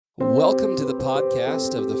Welcome to the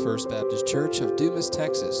podcast of the First Baptist Church of Dumas,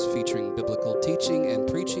 Texas, featuring biblical teaching and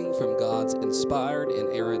preaching from God's inspired,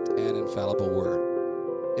 inerrant, and infallible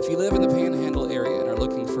Word. If you live in the Panhandle area and are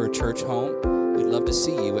looking for a church home, we'd love to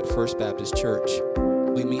see you at First Baptist Church.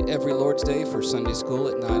 We meet every Lord's Day for Sunday school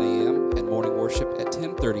at 9 a.m. and morning worship at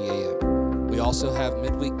 10:30 a.m. We also have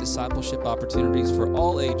midweek discipleship opportunities for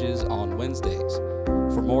all ages on Wednesdays.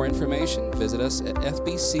 For more information, visit us at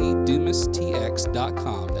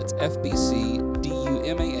fbcdumastx.com. That's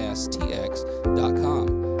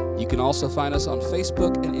fbcdumastx.com. You can also find us on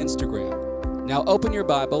Facebook and Instagram. Now open your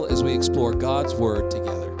Bible as we explore God's Word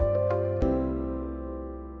together.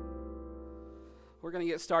 We're going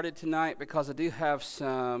to get started tonight because I do have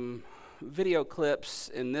some video clips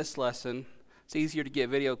in this lesson. It's easier to get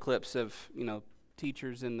video clips of,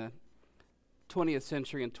 teachers in the 20th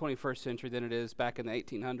century and 21st century than it is back in the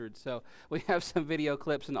 1800s. So we have some video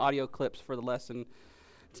clips and audio clips for the lesson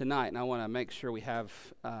tonight, and I want to make sure we have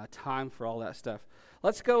time for all that stuff.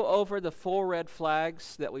 Let's go over the 4 red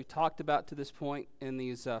flags that we've talked about to this point in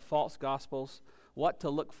these false gospels, what to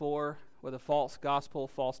look for with a false gospel,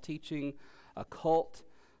 false teaching, a cult,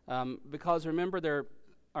 because remember there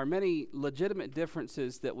are many legitimate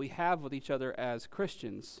differences that we have with each other as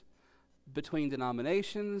Christians, between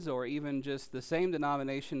denominations or even just the same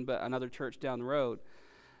denomination but another church down the road.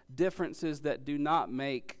 Differences that do not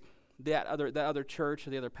make that other church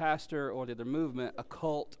or the other pastor or the other movement a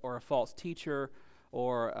cult or a false teacher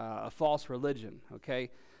or a false religion,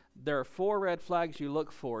 okay? There are 4 red flags you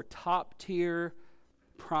look for, top tier,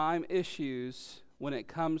 prime issues when it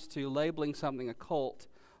comes to labeling something a cult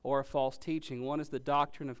or a false teaching. One is the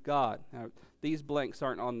doctrine of God. Now, these blanks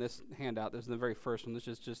aren't on this handout. This is the very first one. This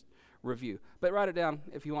is just review. But write it down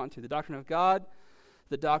if you want to. The doctrine of God,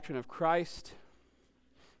 the doctrine of Christ,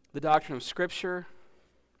 the doctrine of Scripture,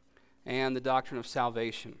 and the doctrine of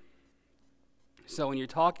salvation. So when you're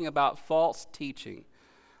talking about false teaching,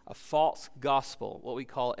 a false gospel, what we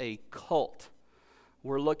call a cult,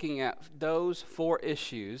 we're looking at those 4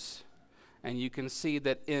 issues, and you can see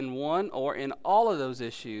that in one or in all of those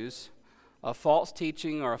issues, a false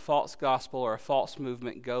teaching or a false gospel or a false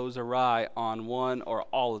movement goes awry on one or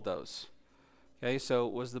all of those. Okay, so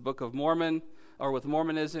was the Book of Mormon, or with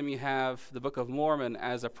Mormonism, you have the Book of Mormon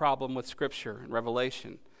as a problem with Scripture and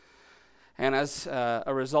Revelation. And as a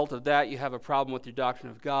result of that, you have a problem with your doctrine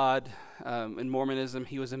of God. In Mormonism,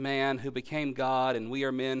 he was a man who became God, and we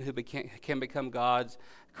are men who can become gods.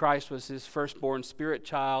 Christ was his firstborn spirit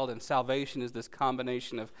child, and salvation is this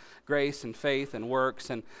combination of grace and faith and works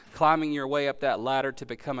and climbing your way up that ladder to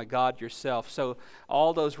become a God yourself. So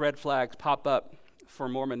all those red flags pop up for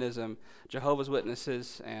Mormonism, Jehovah's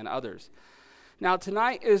Witnesses, and others. Now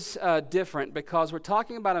tonight is different because we're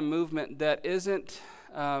talking about a movement that isn't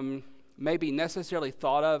maybe necessarily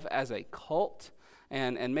thought of as a cult,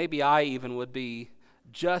 and maybe I even would be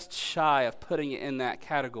just shy of putting it in that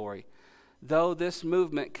category, though this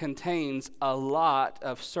movement contains a lot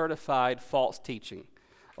of certified false teaching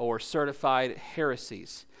or certified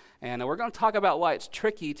heresies. And we're going to talk about why it's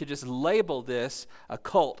tricky to just label this a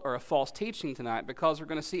cult or a false teaching tonight, because we're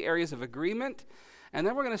going to see areas of agreement, and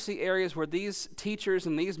then we're going to see areas where these teachers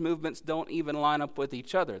and these movements don't even line up with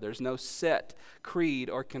each other. There's no set creed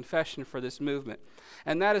or confession for this movement.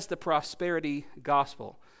 And that is the prosperity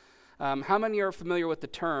gospel. How many are familiar with the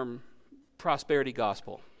term prosperity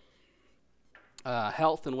gospel?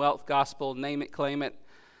 Health and wealth gospel, name it, claim it.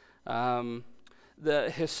 The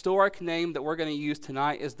historic name that we're going to use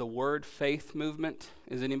tonight is the Word Faith movement.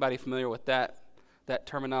 Is anybody familiar with that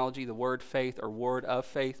terminology, the Word Faith or Word of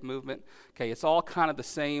Faith movement? Okay, it's all kind of the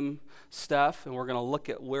same stuff, and we're going to look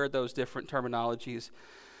at where those different terminologies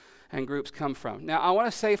and groups come from. Now, I want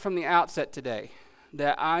to say from the outset today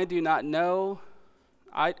that I do not know,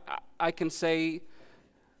 I can say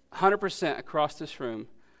 100% across this room,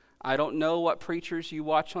 I don't know what preachers you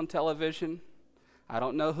watch on television. I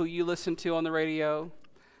don't know who you listen to on the radio.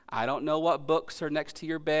 I don't know what books are next to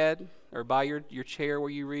your bed or by your chair where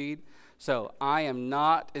you read. So I am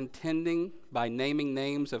not intending, by naming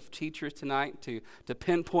names of teachers tonight, to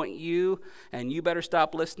pinpoint you, and you better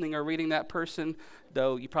stop listening or reading that person,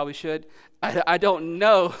 though you probably should. I don't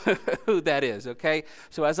know who that is, okay?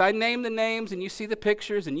 So as I name the names and you see the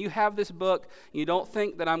pictures and you have this book, you don't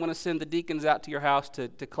think that I'm going to send the deacons out to your house to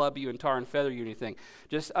club you and tar and feather you or anything.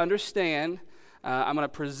 Just understand, I'm going to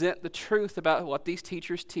present the truth about what these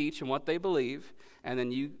teachers teach and what they believe, and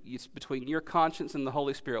then you between your conscience and the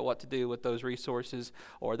Holy Spirit, what to do with those resources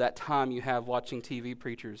or that time you have watching TV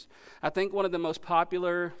preachers. I think one of the most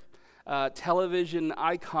popular television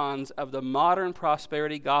icons of the modern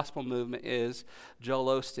prosperity gospel movement is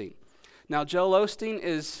Joel Osteen. Now, Joel Osteen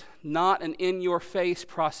is not an in-your-face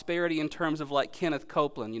prosperity in terms of like Kenneth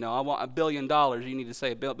Copeland. You know, I want $1 billion. You need to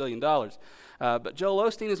say $1 billion. But Joel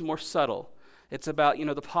Osteen is more subtle. It's about, you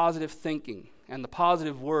know, the positive thinking and the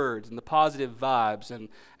positive words and the positive vibes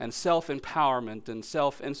and self-empowerment and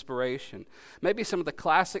self-inspiration. Maybe some of the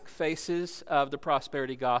classic faces of the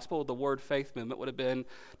prosperity gospel, the word faith movement, would have been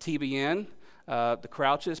TBN, the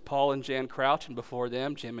Crouches, Paul and Jan Crouch, and before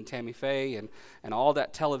them, Jim and Tammy Faye, and all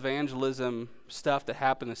that televangelism stuff that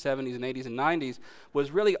happened in the 70s and 80s and 90s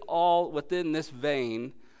was really all within this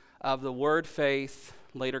vein of the word faith,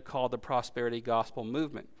 later called the prosperity gospel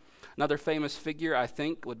movement. Another famous figure, I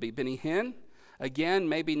think, would be Benny Hinn. Again,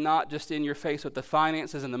 maybe not just in your face with the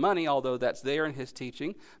finances and the money, although that's there in his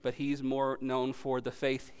teaching, but he's more known for the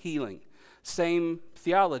faith healing. Same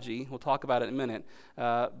theology, we'll talk about it in a minute,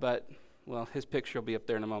 but well, his picture will be up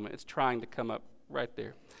there in a moment. It's trying to come up right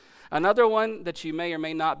there. Another one that you may or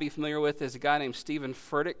may not be familiar with is a guy named Stephen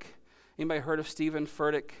Furtick. Anybody heard of Stephen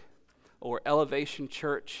Furtick or Elevation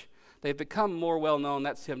Church? They've become more well-known.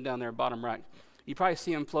 That's him down there, bottom right. You probably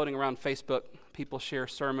see him floating around Facebook. People share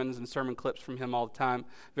sermons and sermon clips from him all the time.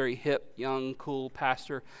 Very hip, young, cool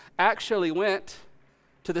pastor. Actually went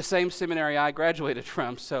to the same seminary I graduated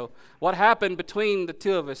from. So what happened between the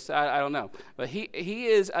two of us, I don't know. But he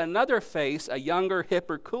is another face, a younger,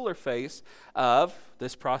 hipper, cooler face of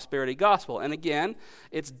this prosperity gospel. And again,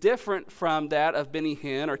 it's different from that of Benny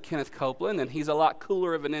Hinn or Kenneth Copeland, and he's a lot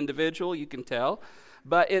cooler of an individual, you can tell.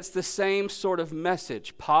 But it's the same sort of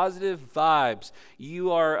message, positive vibes.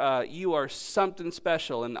 You are something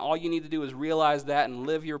special, and all you need to do is realize that and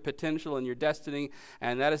live your potential and your destiny,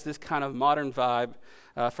 and that is this kind of modern vibe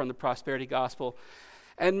from the prosperity gospel.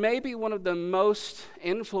 And maybe one of the most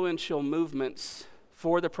influential movements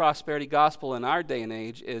for the prosperity gospel in our day and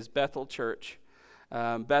age is Bethel Church.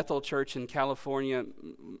 Bethel Church in California,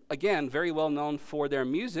 again, very well known for their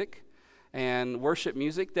music and worship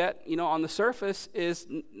music that, you know, on the surface is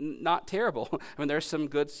not terrible. I mean, there's some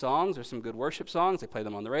good songs, there's some good worship songs, they play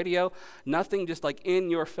them on the radio. Nothing just like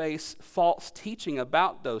in-your-face false teaching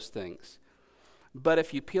about those things. But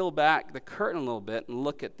if you peel back the curtain a little bit and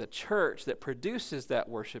look at the church that produces that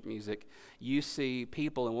worship music, you see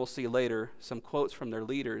people, and we'll see later some quotes from their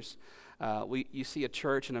leaders. You see a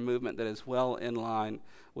church and a movement that is well in line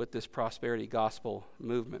with this prosperity gospel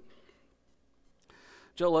movement.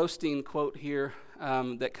 Joel Osteen quote here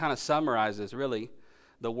that kind of summarizes really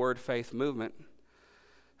the word faith movement.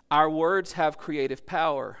 Our words have creative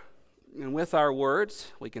power, and with our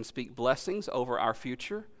words we can speak blessings over our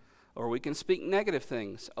future, or we can speak negative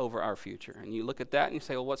things over our future. And you look at that and you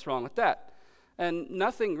say, well, what's wrong with that? And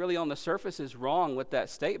nothing really on the surface is wrong with that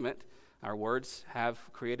statement. Our words have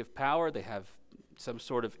creative power. They have some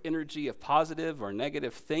sort of energy of positive or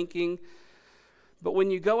negative thinking. But when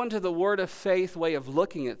you go into the word of faith way of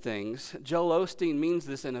looking at things, Joel Osteen means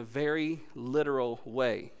this in a very literal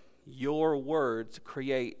way. Your words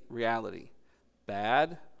create reality,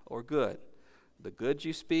 bad or good. The good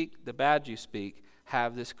you speak, the bad you speak,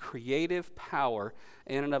 have this creative power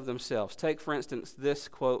in and of themselves. Take, for instance, this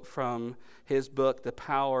quote from his book, The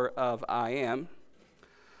Power of I Am.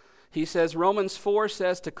 He says, Romans 4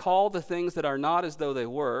 says to call the things that are not as though they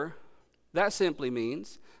were. That simply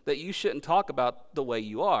means that you shouldn't talk about the way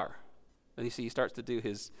you are. And you see, he starts to do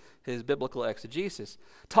his biblical exegesis.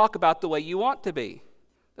 Talk about the way you want to be.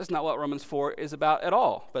 That's not what Romans 4 is about at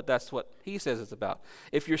all, but that's what he says it's about.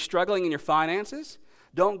 If you're struggling in your finances,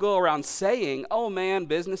 don't go around saying, oh man,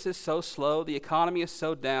 business is so slow, the economy is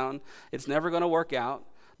so down, it's never going to work out.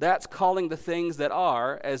 That's calling the things that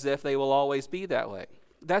are as if they will always be that way.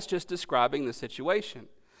 That's just describing the situation.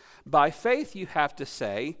 By faith, you have to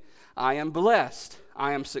say, I am blessed,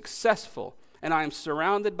 I am successful, and I am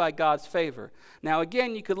surrounded by God's favor. Now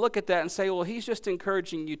again, you could look at that and say, well, he's just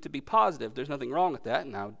encouraging you to be positive. There's nothing wrong with that,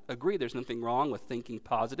 and I agree there's nothing wrong with thinking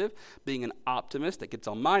positive, being an optimist. That gets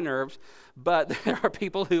on my nerves, but there are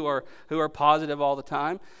people who are positive all the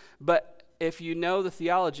time. But if you know the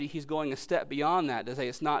theology, he's going a step beyond that to say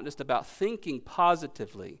it's not just about thinking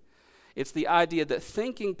positively. It's the idea that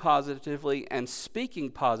thinking positively and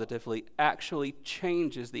speaking positively actually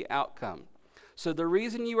changes the outcome. So the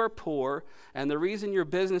reason you are poor and the reason your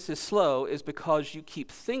business is slow is because you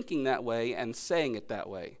keep thinking that way and saying it that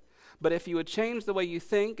way. But if you would change the way you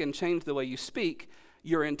think and change the way you speak,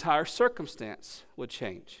 your entire circumstance would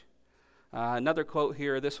change. Another quote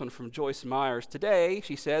here, this one from Joyce Myers. Today,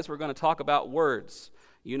 she says, we're going to talk about words.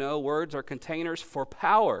 You know, words are containers for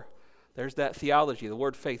power. There's that theology, the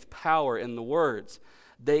word faith, power in the words.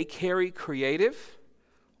 They carry creative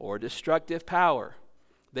or destructive power.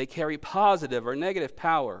 They carry positive or negative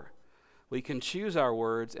power. We can choose our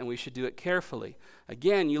words, and we should do it carefully.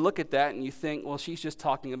 Again, you look at that and you think, well, she's just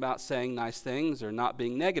talking about saying nice things or not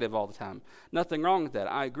being negative all the time. Nothing wrong with that.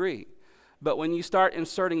 I agree. But when you start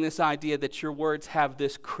inserting this idea that your words have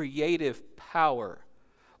this creative power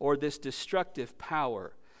or this destructive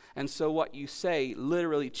power, and so what you say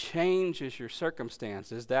literally changes your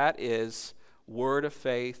circumstances, that is word of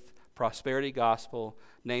faith, prosperity gospel,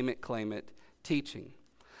 name it, claim it, teaching.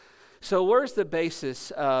 So where's the basis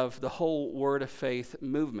of the whole word of faith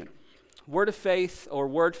movement? Word of faith or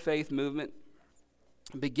word faith movement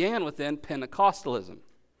began within Pentecostalism.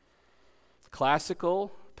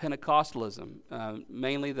 Classical Pentecostalism,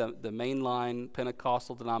 mainly the mainline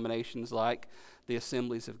Pentecostal denominations like the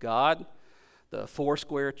Assemblies of God, the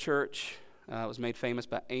Foursquare Church, was made famous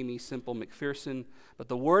by Amy Semple McPherson. But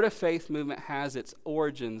the Word of Faith movement has its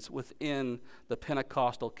origins within the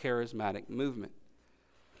Pentecostal charismatic movement.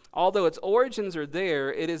 Although its origins are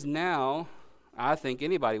there, it is now, I think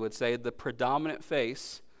anybody would say, the predominant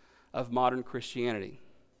face of modern Christianity.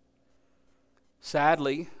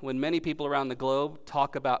 Sadly, when many people around the globe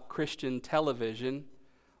talk about Christian television,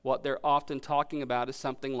 what they're often talking about is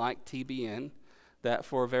something like TBN, that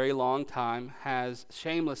for a very long time has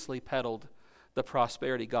shamelessly peddled the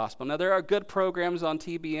prosperity gospel. Now, there are good programs on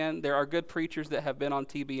TBN. There are good preachers that have been on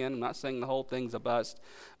TBN. I'm not saying the whole thing's a bust.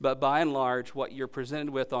 But by and large, what you're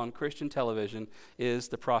presented with on Christian television is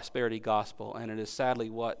the prosperity gospel. And it is sadly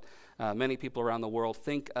what many people around the world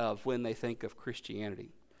think of when they think of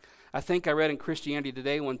Christianity. I think I read in Christianity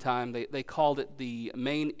Today one time, they called it the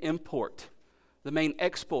main import, the main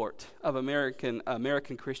export of American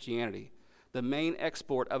Christianity. The main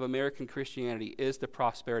export of American Christianity is the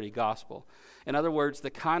prosperity gospel. In other words, the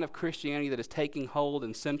kind of Christianity that is taking hold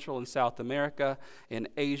in Central and South America, in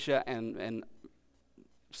Asia, and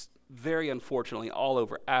very unfortunately all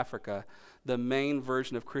over Africa, the main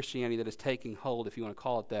version of Christianity that is taking hold, if you want to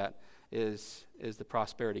call it that, is the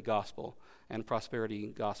prosperity gospel and prosperity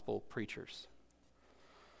gospel preachers.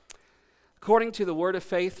 According to the Word of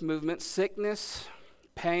Faith movement, sickness,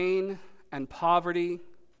 pain, and poverty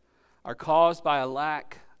are caused by a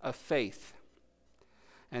lack of faith.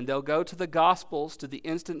 And they'll go to the Gospels, to the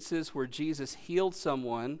instances where Jesus healed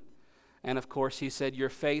someone, and of course he said, your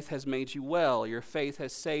faith has made you well, your faith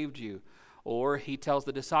has saved you. Or he tells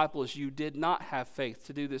the disciples, you did not have faith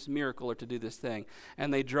to do this miracle or to do this thing.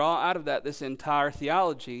 And they draw out of that this entire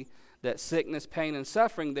theology that sickness, pain, and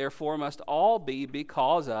suffering therefore must all be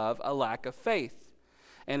because of a lack of faith.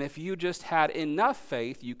 And if you just had enough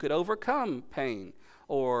faith, you could overcome pain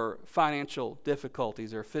or financial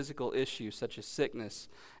difficulties or physical issues such as sickness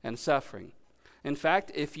and suffering. In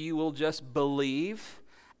fact, if you will just believe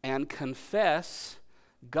and confess,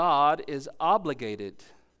 God is obligated,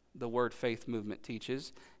 the Word Faith movement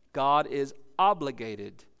teaches, God is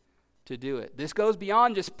obligated to do it. This goes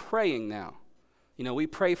beyond just praying now. You know, we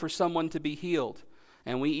pray for someone to be healed,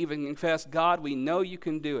 and we even confess, God, we know you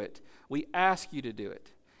can do it. We ask you to do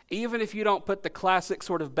it. Even if you don't put the classic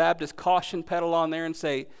sort of Baptist caution pedal on there and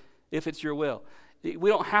say, if it's your will. We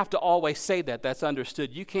don't have to always say that. That's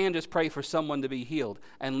understood. You can just pray for someone to be healed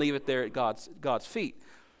and leave it there at God's feet.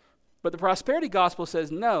 But the prosperity gospel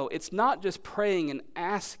says, no, it's not just praying and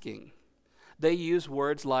asking. They use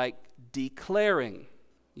words like declaring.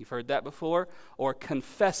 You've heard that before. Or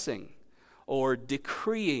confessing. Or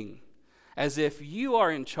decreeing. As if you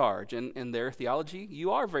are in charge. And in their theology,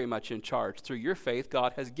 you are very much in charge. Through your faith,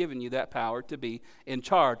 God has given you that power to be in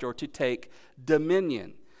charge or to take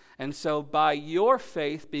dominion. And so by your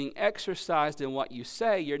faith being exercised in what you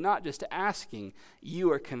say, you're not just asking,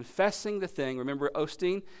 you are confessing the thing. Remember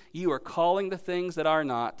Osteen? You are calling the things that are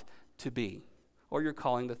not to be. Or you're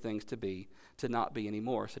calling the things to be to not be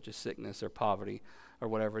anymore, such as sickness or poverty or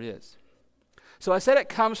whatever it is. So I said it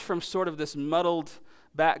comes from sort of this muddled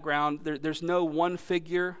background. There's no one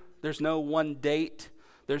figure. There's no one date.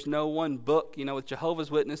 There's no one book. You know, with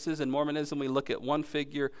Jehovah's Witnesses and Mormonism, we look at one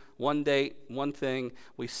figure, one date, one thing.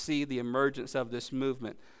 We see the emergence of this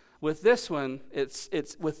movement. With this one, it's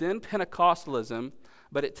within Pentecostalism,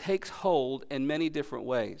 but it takes hold in many different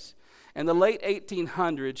ways. In the late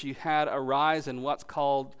 1800s, you had a rise in what's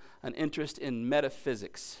called an interest in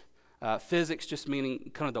metaphysics. Physics just meaning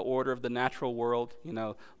kind of the order of the natural world, you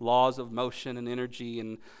know, laws of motion and energy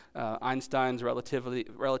and Einstein's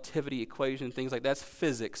relativity equation, things like that. That's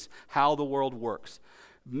physics, how the world works.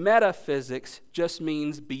 Metaphysics just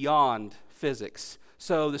means beyond physics.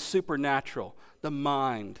 So the supernatural, the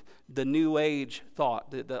mind, the New Age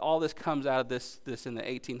thought, all this comes out of this in the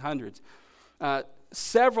 1800s.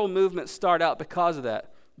 Several movements start out because of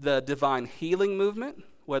that. The divine healing movement,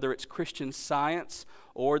 whether it's Christian Science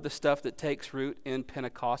or the stuff that takes root in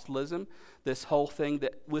Pentecostalism. This whole thing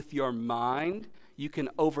that with your mind, you can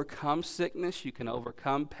overcome sickness, you can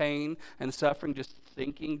overcome pain and suffering just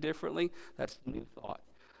thinking differently. That's New Thought.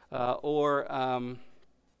 Or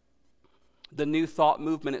the New Thought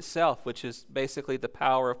movement itself, which is basically the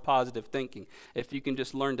power of positive thinking. If you can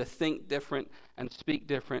just learn to think different and speak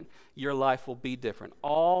different, your life will be different.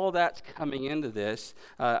 All that's coming into this.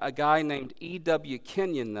 A guy named E.W.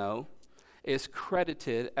 Kenyon, though, is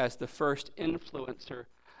credited as the first influencer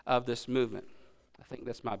of this movement. I think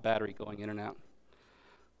that's my battery going in and out.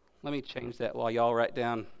 Let me change that while y'all write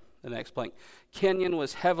down the next blank. Kenyon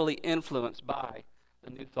was heavily influenced by the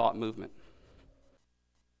New Thought movement.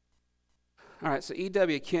 All right, so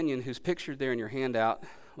E.W. Kenyon, who's pictured there in your handout,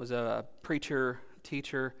 was a preacher,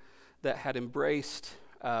 teacher that had embraced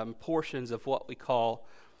portions of what we call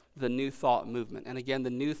the New Thought movement. And again,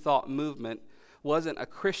 the New Thought movement wasn't a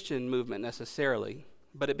Christian movement necessarily,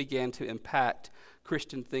 but it began to impact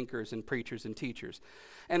Christian thinkers and preachers and teachers.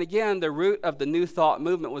 And again, the root of the New Thought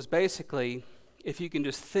movement was basically, if you can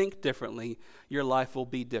just think differently, your life will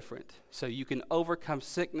be different. So you can overcome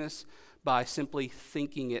sickness by simply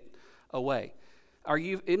thinking it away. Are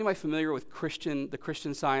you anybody familiar with the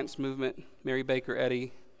Christian Science movement? Mary Baker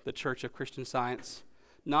Eddy, the Church of Christian Science?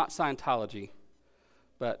 Not Scientology,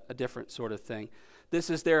 but a different sort of thing. This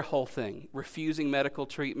is their whole thing, refusing medical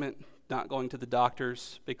treatment, not going to the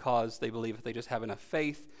doctors because they believe if they just have enough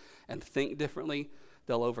faith and think differently,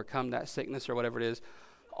 they'll overcome that sickness or whatever it is.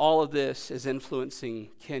 All of this is influencing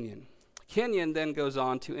Kenyon. Kenyon then goes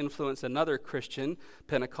on to influence another Christian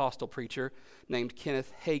Pentecostal preacher named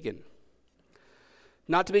Kenneth Hagin.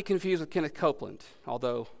 Not to be confused with Kenneth Copeland,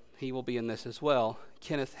 although he will be in this as well.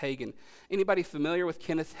 Kenneth Hagin. Anybody familiar with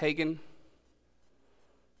Kenneth Hagin?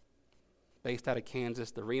 Based out of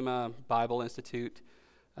Kansas, the Rhema Bible Institute.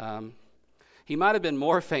 He might have been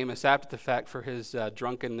more famous after the fact for his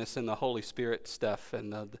drunkenness and the Holy Spirit stuff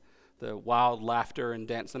and the wild laughter and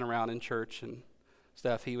dancing around in church and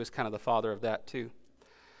stuff. He was kind of the father of that too.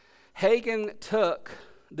 Hagin took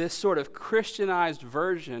this sort of Christianized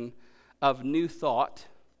version of New Thought,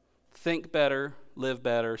 think better, live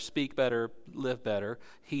better, speak better, live better,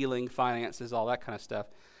 healing, finances, all that kind of stuff,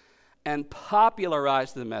 and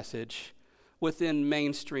popularized the message within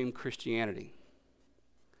mainstream Christianity.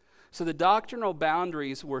 So the doctrinal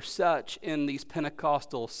boundaries were such in these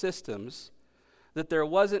Pentecostal systems that there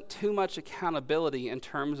wasn't too much accountability in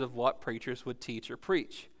terms of what preachers would teach or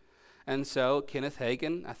preach. And so Kenneth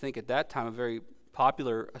Hagin, I think at that time a very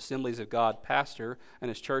popular Assemblies of God pastor, and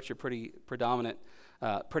his church a pretty dominant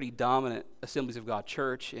Assemblies of God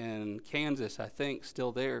church in Kansas, I think,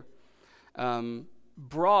 still there,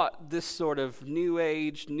 brought this sort of New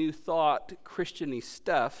Age, New Thought, Christian-y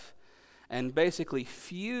stuff and basically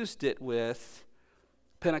fused it with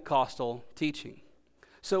Pentecostal teaching.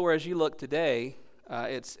 So whereas you look today,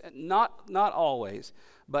 it's not always,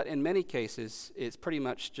 but in many cases, it's pretty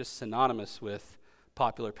much just synonymous with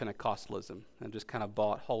popular Pentecostalism and just kind of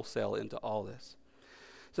bought wholesale into all this.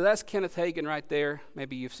 So that's Kenneth Hagin right there.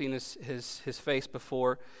 Maybe you've seen his face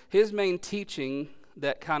before. His main teaching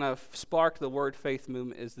that kind of sparked the word faith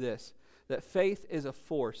movement is this, that faith is a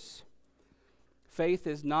force. Faith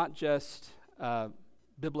is not just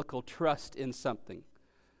biblical trust in something.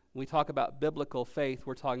 When we talk about biblical faith,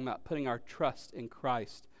 we're talking about putting our trust in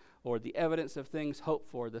Christ, or the evidence of things hoped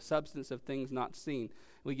for, the substance of things not seen.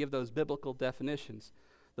 We give those biblical definitions.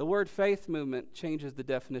 The word faith movement changes the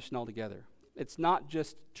definition altogether. It's not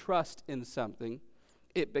just trust in something.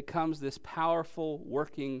 It becomes this powerful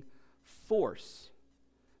working force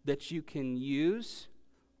that you can use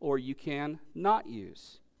or you can not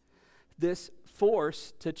use. This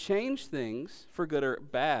force to change things, for good or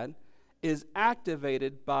bad, is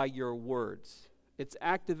activated by your words. It's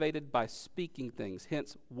activated by speaking things,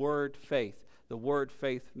 hence word faith, the word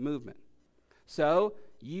faith movement. So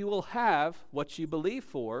you will have what you believe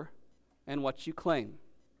for and what you claim.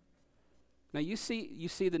 Now you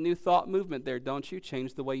see the New Thought movement there, don't you?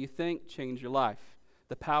 Change the way you think, change your life.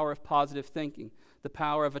 The power of positive thinking, the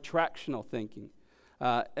power of attractional thinking.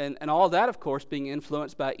 And all that, of course, being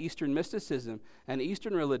influenced by Eastern mysticism and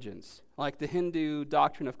Eastern religions, like the Hindu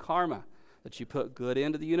doctrine of karma, that you put good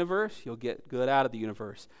into the universe, you'll get good out of the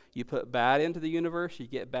universe. You put bad into the universe, you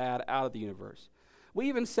get bad out of the universe. We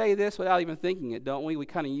even say this without even thinking it, don't we? We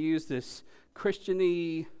kind of use this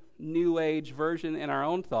Christian-y, New Age version in our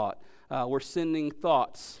own thought. We're sending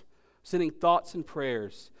thoughts and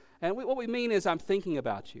prayers. And what we mean is, I'm thinking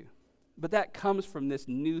about you. But that comes from this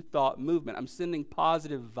New Thought movement. I'm sending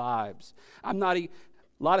positive vibes.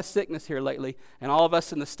 A lot of sickness here lately, and all of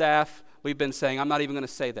us in the staff, we've been saying, I'm not even going to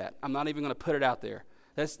say that. I'm not even going to put it out there.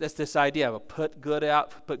 That's this idea of put good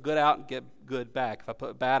out and get good back. If I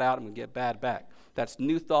put bad out, I'm going to get bad back. That's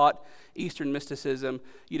New Thought, Eastern mysticism.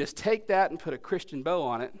 You just take that and put a Christian bow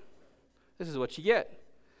on it. This is what you get.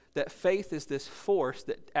 That faith is this force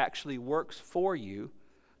that actually works for you,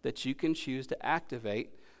 that you can choose to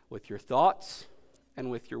activate with your thoughts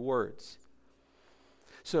and with your words.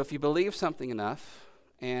 So if you believe something enough,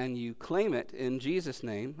 and you claim it in Jesus'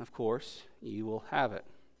 name, of course, you will have it.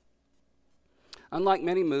 Unlike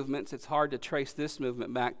many movements, it's hard to trace this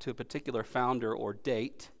movement back to a particular founder or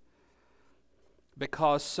date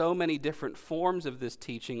because so many different forms of this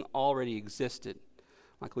teaching already existed,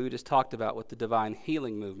 like we just talked about with the divine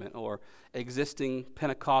healing movement or existing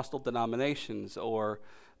Pentecostal denominations or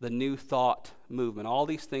the New Thought movement. All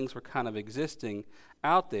these things were kind of existing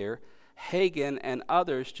out there. Hagen and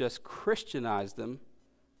others just Christianized them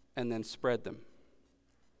and then spread them.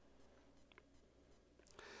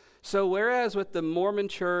 So whereas with the Mormon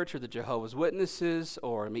Church or the Jehovah's Witnesses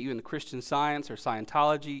or even Christian Science or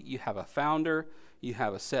Scientology, you have a founder, you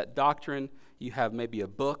have a set doctrine, you have maybe a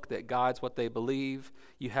book that guides what they believe,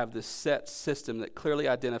 you have this set system that clearly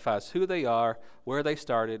identifies who they are, where they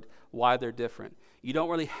started, why they're different. You don't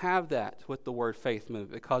really have that with the Word Faith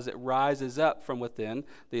movement because it rises up from within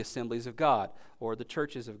the Assemblies of God or the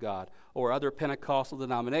Churches of God or other Pentecostal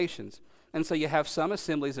denominations. And so you have some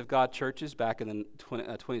Assemblies of God churches back in the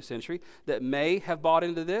 20th century that may have bought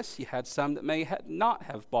into this. You had some that may not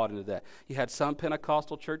have bought into that. You had some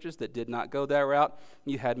Pentecostal churches that did not go that route.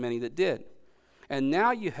 You had many that did. And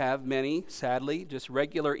now you have many, sadly, just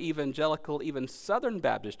regular evangelical, even Southern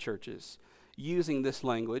Baptist churches using this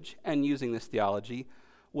language and using this theology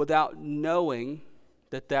without knowing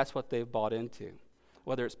that that's what they've bought into,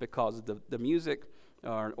 whether it's because of the music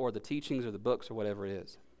or the teachings or the books or whatever it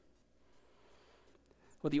is.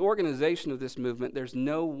 With the organization of this movement, there's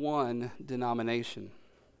no one denomination.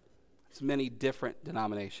 It's many different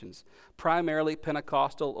denominations, primarily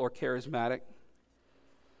Pentecostal or charismatic,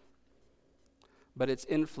 but its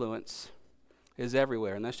influence is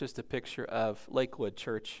everywhere. And that's just a picture of Lakewood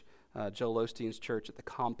Church, Joel Osteen's church at the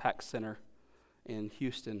Compaq Center in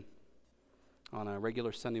Houston on a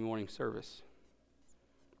regular Sunday morning service.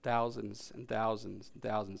 Thousands and thousands and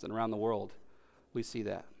thousands, and around the world we see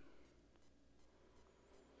that.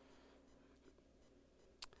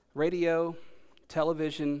 Radio,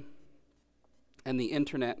 television, and the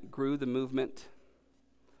internet grew the movement.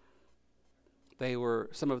 They were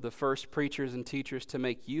some of the first preachers and teachers to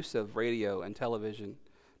make use of radio and television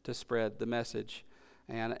to spread the message,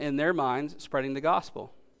 and in their minds, spreading the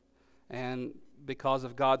gospel. And because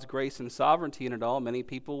of God's grace and sovereignty in it all, many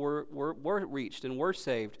people were reached and were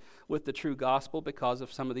saved with the true gospel because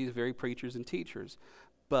of some of these very preachers and teachers.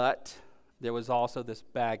 But there was also this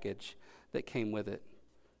baggage that came with it,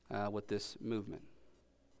 with this movement.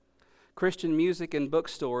 Christian music and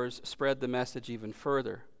bookstores spread the message even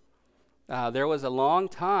further. There was a long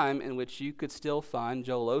time in which you could still find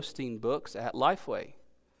Joel Osteen books at Lifeway.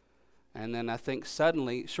 And then I think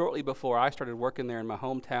suddenly, shortly before I started working there in my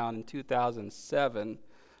hometown in 2007,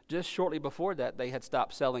 just shortly before that, they had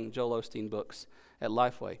stopped selling Joel Osteen books at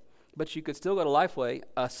Lifeway. But you could still go to Lifeway,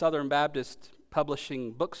 a Southern Baptist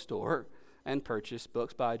publishing bookstore, and purchase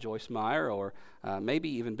books by Joyce Meyer or maybe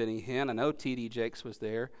even Benny Hinn. I know T.D. Jakes was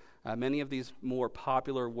there. Many of these more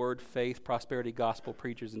popular word, faith, prosperity, gospel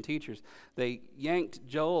preachers and teachers, they yanked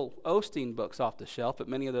Joel Osteen books off the shelf, but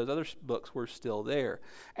many of those other books were still there.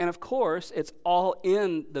 And of course, it's all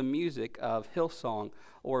in the music of Hillsong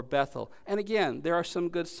or Bethel. And again, there are some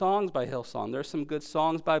good songs by Hillsong. There are some good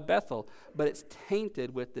songs by Bethel, but it's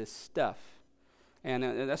tainted with this stuff. And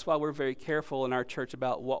that's why we're very careful in our church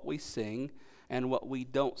about what we sing and what we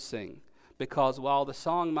don't sing. Because while the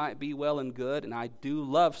song might be well and good, and I do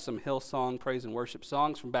love some Hillsong praise and worship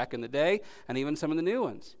songs from back in the day, and even some of the new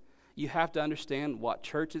ones, you have to understand what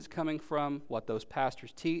church it's coming from, what those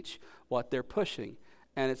pastors teach, what they're pushing.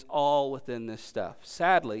 And it's all within this stuff.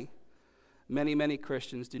 Sadly, many, many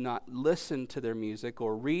Christians do not listen to their music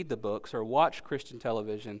or read the books or watch Christian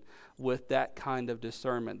television with that kind of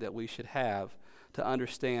discernment that we should have to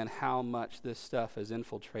understand how much this stuff has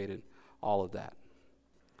infiltrated all of that.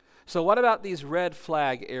 So what about these red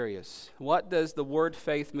flag areas? What does the Word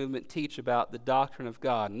Faith movement teach about the doctrine of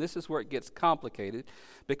God? And this is where it gets complicated,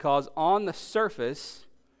 because on the surface,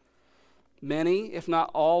 many, if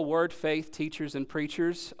not all, Word Faith teachers and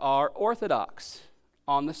preachers are orthodox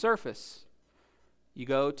on the surface. You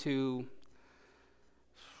go to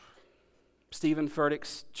Stephen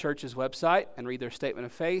Furtick's church's website and read their statement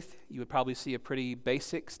of faith, you would probably see a pretty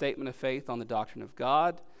basic statement of faith on the doctrine of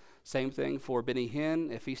God. Same thing for Benny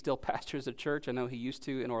Hinn, if he still pastors a church. I know he used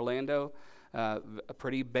to in Orlando. A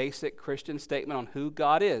pretty basic Christian statement on who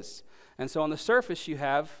God is. And so on the surface you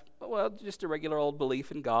have, well, just a regular old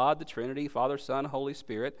belief in God, the Trinity, Father, Son, Holy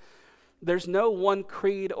Spirit. There's no one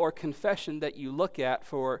creed or confession that you look at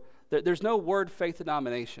for, there's no word faith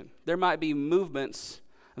denomination. There might be movements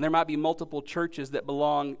and there might be multiple churches that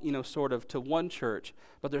belong, sort of to one church,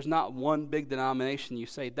 but there's not one big denomination. You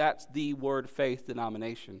say that's the word faith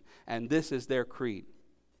denomination, and this is their creed.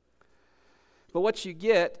 But what you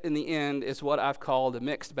get in the end is what I've called a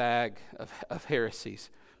mixed bag of heresies,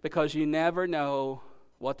 because you never know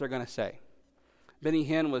what they're going to say. Benny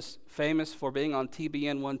Hinn was famous for being on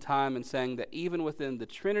TBN one time and saying that even within the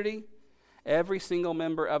Trinity, every single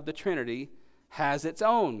member of the Trinity has its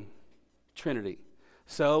own Trinity.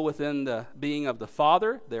 So within the being of the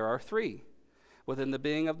Father, there are three. Within the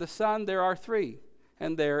being of the Son, there are three.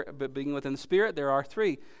 And being within the Spirit, there are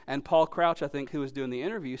three. And Paul Crouch, I think, who was doing the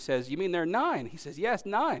interview, says, "You mean there are 9? He says, "Yes,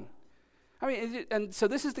 9. I mean, and so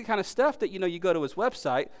this is the kind of stuff that, you go to his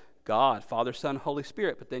website, God, Father, Son, Holy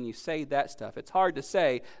Spirit, but then you say that stuff. It's hard to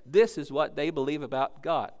say this is what they believe about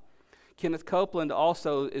God. Kenneth Copeland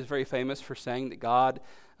also is very famous for saying that God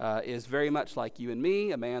is very much like you and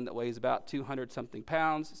me, a man that weighs about 200-something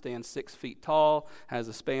pounds, stands 6 feet tall, has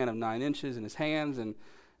a span of 9 inches in his hands,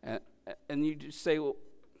 and you just say, well,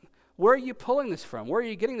 where are you pulling this from? Where are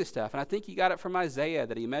you getting this stuff? And I think you got it from Isaiah,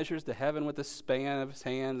 that he measures the heaven with the span of his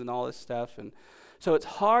hands and all this stuff. And so it's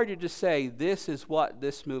hard to just say this is what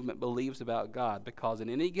this movement believes about God, because in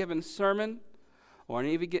any given sermon or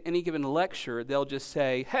in any given lecture, they'll just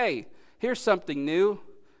say, hey, here's something new,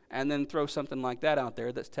 and then throw something like that out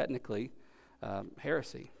there that's technically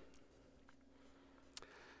heresy.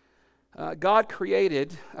 God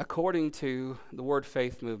created, according to the Word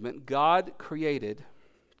Faith movement, God created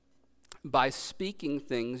by speaking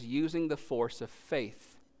things using the force of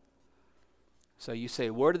faith. So you say,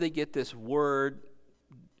 where do they get this word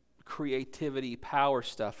creativity power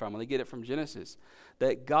stuff from? Well, they get it from Genesis,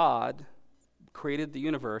 that God created the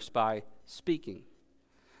universe by speaking.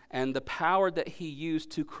 And the power that he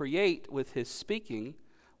used to create with his speaking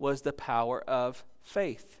was the power of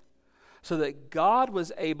faith. So that God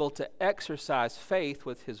was able to exercise faith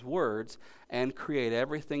with his words and create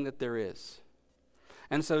everything that there is.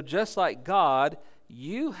 And so just like God,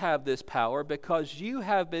 you have this power because you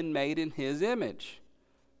have been made in his image.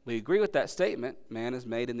 We agree with that statement. Man is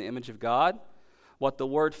made in the image of God. What the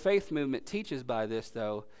Word Faith movement teaches by this,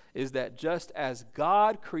 though, is that just as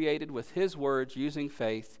God created with his words using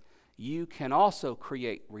faith, you can also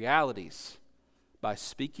create realities by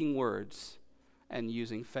speaking words and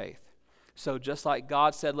using faith. So just like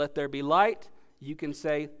God said, let there be light, you can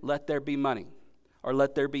say, let there be money, or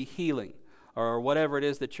let there be healing, or whatever it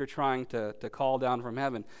is that you're trying to call down from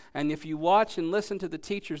heaven. And if you watch and listen to the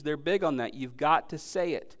teachers, they're big on that. You've got to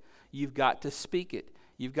say it. You've got to speak it.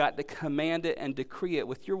 You've got to command it and decree it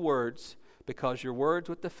with your words, because your words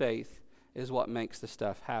with the faith is what makes the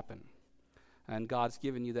stuff happen. And God's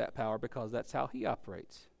given you that power because that's how he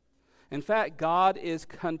operates. In fact, God is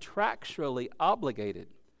contractually obligated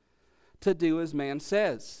to do as man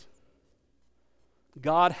says.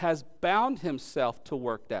 God has bound himself to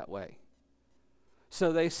work that way.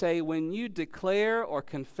 So they say when you declare or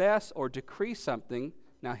confess or decree something,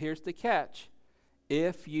 now here's the catch.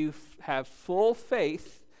 If you have full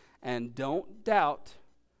faith and don't doubt,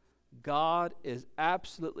 God is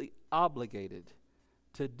absolutely obligated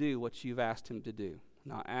to do what you've asked him to do.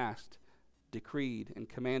 Not asked, decreed and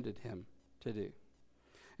commanded him to do.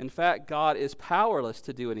 In fact, God is powerless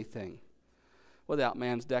to do anything without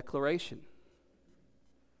man's declaration.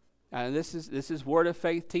 And this is Word of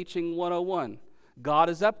Faith Teaching 101. God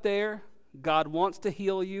is up there. God wants to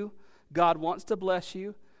heal you. God wants to bless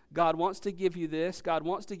you. God wants to give you this. God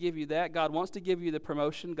wants to give you that. God wants to give you the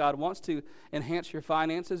promotion. God wants to enhance your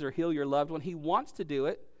finances or heal your loved one. He wants to do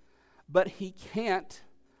it, but he can't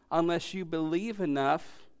unless you believe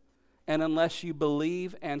enough and unless you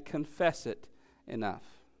believe and confess it enough.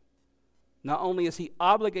 Not only is he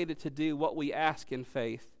obligated to do what we ask in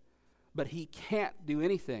faith, but he can't do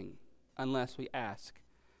anything unless we ask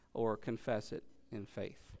or confess it in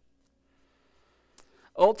faith.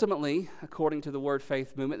 Ultimately, according to the Word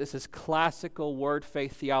Faith movement, this is classical Word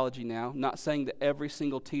Faith theology now. Not saying that every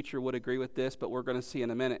single teacher would agree with this, but we're going to see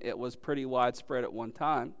in a minute it was pretty widespread at one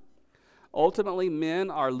time. Ultimately,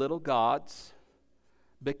 men are little gods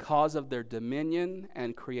because of their dominion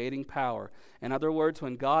and creating power. In other words,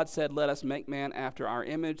 when God said, let us make man after our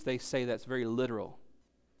image, they say that's very literal.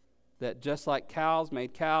 that just like cows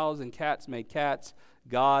made cows and cats made cats,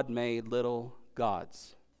 God made little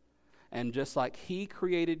gods. And just like he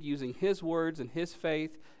created using his words and his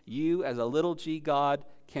faith, you as a little g God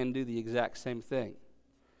can do the exact same thing.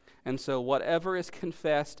 And so whatever is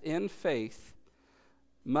confessed in faith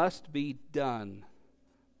must be done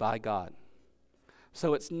by God.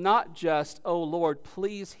 So it's not just, oh Lord,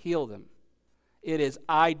 please heal them. It is,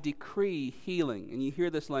 I decree healing. And you hear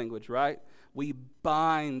this language, right? We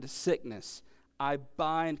bind sickness. I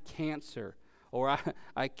bind cancer. Or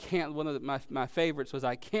I can't, one of my favorites was,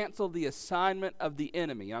 I cancel the assignment of the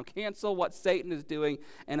enemy. I cancel what Satan is doing,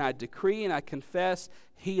 and I decree and I confess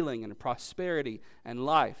healing and prosperity and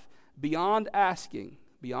life. Beyond asking,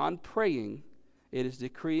 beyond praying, it is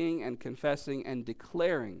decreeing and confessing and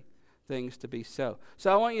declaring things to be so.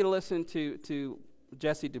 So I want you to listen to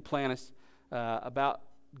Jesse Duplantis about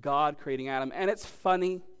God creating Adam. And it's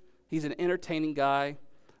funny. He's an entertaining guy.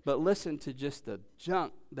 But listen to just the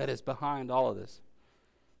junk that is behind all of this.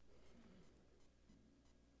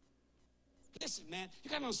 Listen, man, you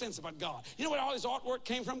got to know sense about God. You know where all his artwork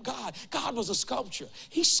came from? God. God was a sculptor.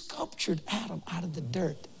 He sculptured Adam out of the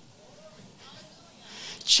dirt.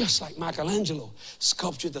 Just like Michelangelo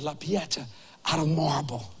sculptured the La Pieta out of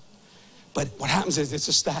marble. But what happens is it's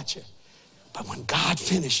a statue. But when God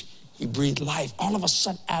finished, he breathed life. All of a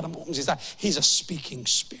sudden, Adam opens his eyes. He's a speaking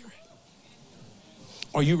spirit.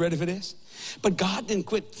 Are you ready for this? But God didn't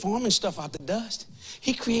quit forming stuff out the dust.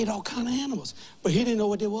 He created all kind of animals, but he didn't know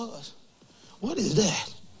what it was. What is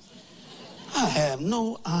that? I have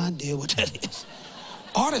no idea what that is.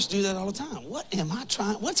 Artists do that all the time. What am I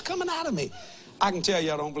trying? What's coming out of me? I can tell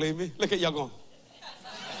y'all don't believe me. Look at y'all going.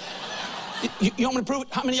 You want me to prove it?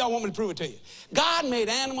 How many of y'all want me to prove it to you? God made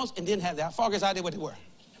animals and didn't have the foggiest idea what they were.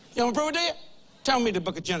 You want me to prove it to you? Tell me the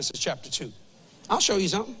book of Genesis chapter 2. I'll show you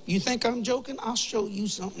something. You think I'm joking? I'll show you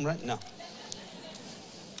something right now.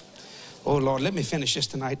 Oh, Lord, let me finish this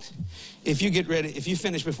tonight. If you get ready, if you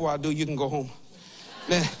finish before I do, you can go home.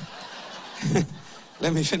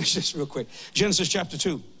 Let me finish this real quick. Genesis chapter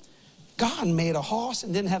 2. God made a horse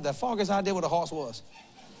and didn't have the foggiest idea what a horse was.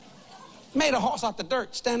 Made a horse out the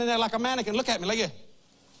dirt, standing there like a mannequin. Look at me like that.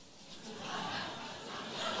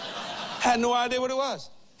 Had no idea what it was.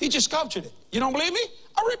 He just sculptured it. You don't believe me?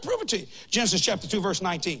 I'll reprove it to you. Genesis chapter 2, verse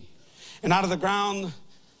 19. And out of the ground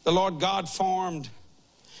the Lord God formed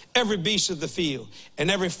every beast of the field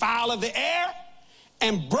and every fowl of the air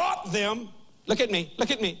and brought them. Look at me.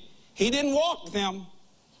 Look at me. He didn't walk them.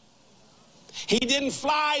 He didn't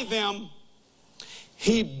fly them.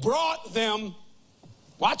 He brought them.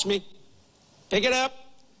 Watch me. Pick it up.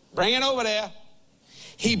 Bring it over there.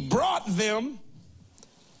 He brought them.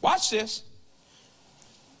 Watch this.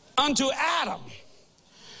 Unto Adam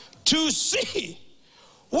to see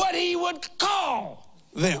what he would call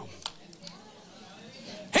them.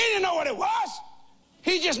 He didn't know what it was.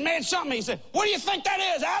 He just made something. He said, what do you think that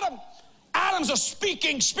is, Adam? Adam's a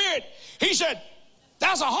speaking spirit. He said,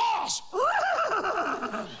 that's a horse.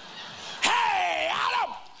 Hey,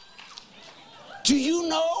 Adam. Do you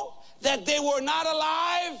know that they were not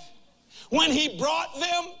alive when he brought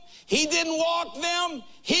them? He didn't walk them.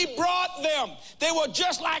 He brought them. They were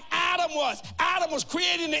just like Adam was. Adam was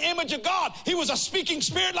created in the image of God. He was a speaking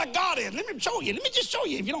spirit like God is. Let me show you. Let me just show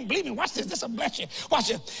you. If you don't believe me, watch this. This will bless you. Watch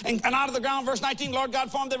it. And out of the ground, verse 19, Lord God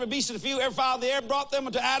formed every beast of the field, every fowl of the air, brought them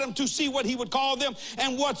unto Adam to see what he would call them.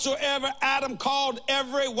 And whatsoever Adam called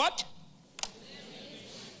every what?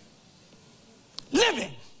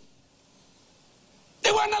 Living.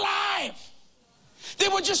 They weren't alive. They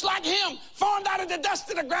were just like him, formed out of the dust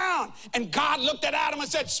of the ground. And God looked at Adam and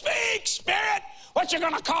said, speak, spirit. What you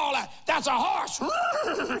going to call that? That's a horse.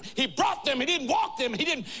 He brought them. He didn't walk them. He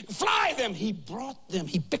didn't fly them. He brought them.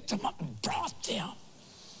 He picked them up and brought them.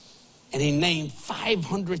 And he named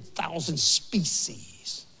 500,000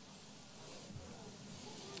 species.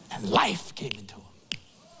 And life came into them.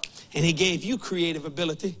 And he gave you creative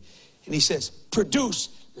ability. And he says, produce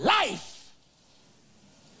life.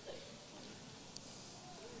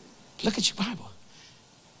 Look at your Bible.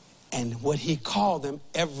 And what he called them,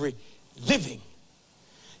 every living,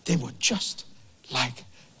 they were just like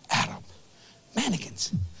Adam.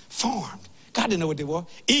 Mannequins, formed. God didn't know what they were.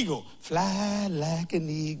 Eagle, fly like an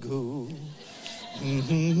eagle.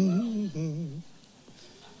 Mm-hmm.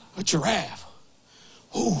 A giraffe.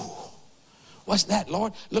 Ooh, what's that,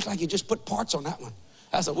 Lord? Looks like you just put parts on that one.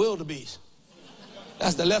 That's a wildebeest.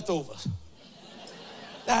 That's the leftovers.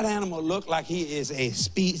 That animal looked like he is a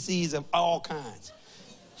species of all kinds.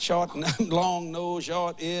 Short, long nose,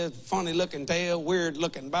 short ears, funny looking tail, weird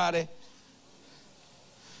looking body.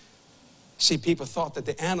 See, people thought that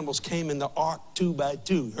the animals came in the ark 2 by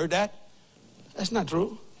 2. Heard that? That's not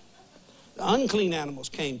true. The unclean animals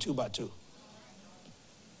came 2 by 2.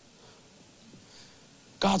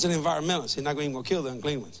 God's an environmentalist. He's not even going to kill the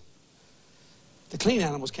unclean ones. The clean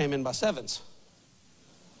animals came in by 7s.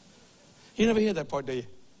 You never hear that part, do you?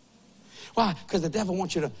 Why? Because the devil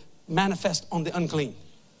wants you to manifest on the unclean.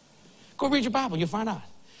 Go read your Bible. You'll find out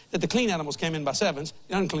that the clean animals came in by 7s.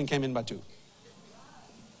 The unclean came in by 2.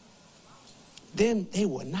 Then they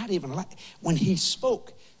were not even like, when he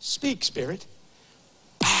spoke, speak, spirit,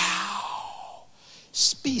 pow,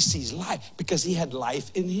 species, life, because he had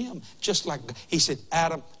life in him. Just like he said,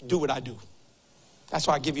 Adam, do what I do. That's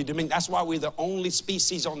why I give you dominion. That's why we're the only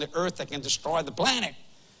species on the earth that can destroy the planet.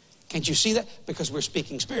 Can't you see that? Because we're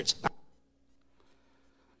speaking spirits.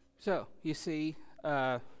 So, you see,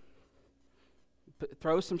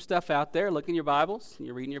 throw some stuff out there, look in your Bibles,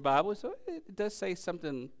 you're reading your Bible, so it does say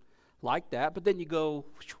something like that, but then you go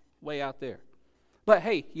way out there. But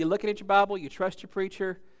hey, you're looking at your Bible, you trust your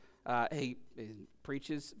preacher, he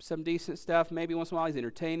preaches some decent stuff, maybe once in a while he's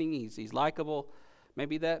entertaining, he's likable,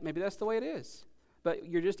 maybe that's the way it is. But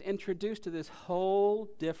you're just introduced to this whole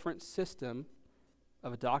different system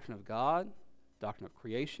of a doctrine of God, doctrine of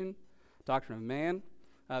creation, doctrine of man.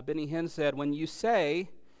 Benny Hinn said, when you say,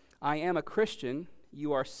 I am a Christian,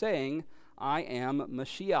 you are saying, I am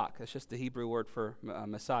Mashiach. That's just the Hebrew word for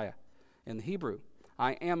Messiah. In the Hebrew,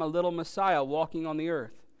 I am a little Messiah walking on the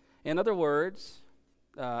earth. In other words,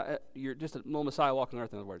 you're just a little Messiah walking on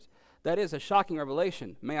earth, in other words. That is a shocking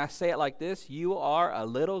revelation. May I say it like this? You are a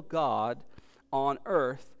little God on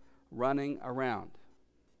earth running around.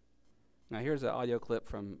 Now here's an audio clip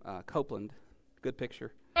from Copeland. Good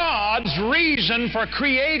picture. God's reason for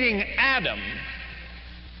creating Adam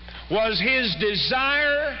was his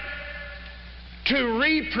desire to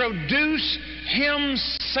reproduce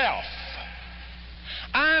himself.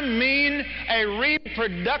 I mean a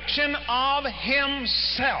reproduction of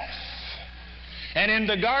himself. And in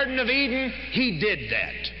the Garden of Eden, he did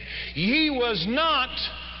that. He was not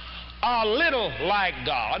a little like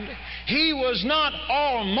God. He was not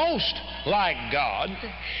almost like God.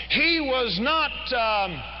 He was not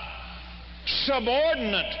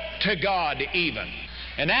subordinate to God even.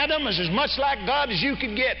 And Adam is as much like God as you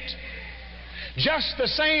could get. Just the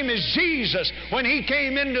same as Jesus, when he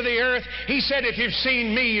came into the earth, he said, if you've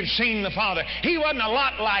seen me, you've seen the Father. He wasn't a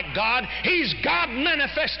lot like God. He's God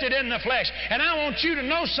manifested in the flesh. And I want you to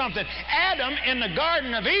know something. Adam in the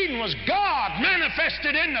Garden of Eden was God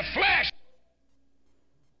manifested in the flesh.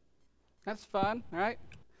 That's fun, right?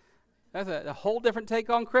 That's a whole different take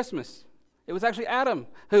on Christmas. It was actually Adam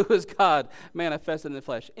who was God manifested in the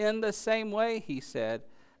flesh. In the same way, he said,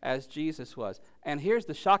 as Jesus was. And here's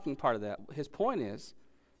the shocking part of that. His point is,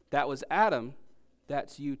 that was Adam,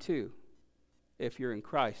 that's you too. If you're in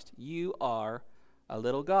Christ, you are a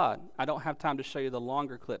little God. I don't have time to show you the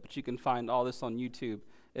longer clip, but you can find all this on YouTube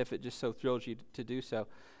if it just so thrills you to do so.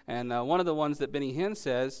 And one of the ones that Benny Hinn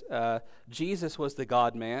says, Jesus was the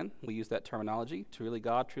God-man. We use that terminology, truly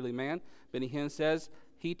God, truly man. Benny Hinn says,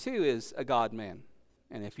 he too is a God-man.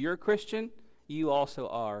 And if you're a Christian, you also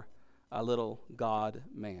are a little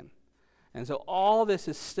God-man. And so all this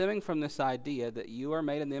is stemming from this idea that you are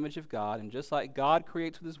made in the image of God, and just like God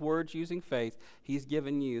creates with his words using faith, he's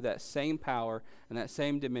given you that same power and that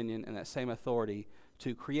same dominion and that same authority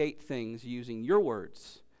to create things using your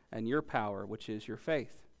words and your power, which is your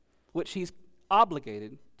faith, which he's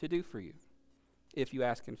obligated to do for you if you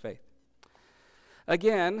ask in faith.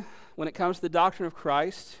 Again, when it comes to the doctrine of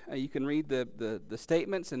Christ, you can read the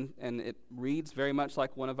statements, and it reads very much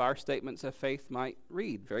like one of our statements of faith might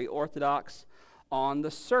read, very orthodox on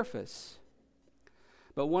the surface.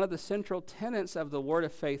 But one of the central tenets of the Word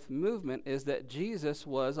of Faith movement is that Jesus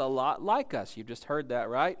was a lot like us. You've just heard that,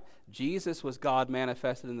 right? Jesus was God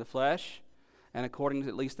manifested in the flesh. And according to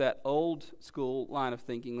at least that old school line of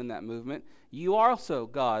thinking in that movement, you are also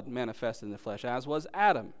God manifested in the flesh, as was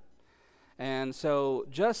Adam. And so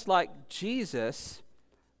just like Jesus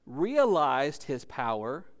realized his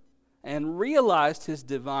power and realized his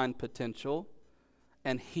divine potential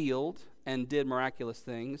and healed and did miraculous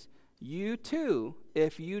things, you too,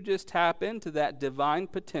 if you just tap into that divine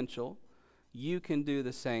potential, you can do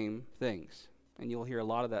the same things. And you'll hear a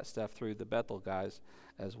lot of that stuff through the Bethel guys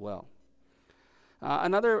as well.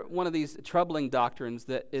 Another one of these troubling doctrines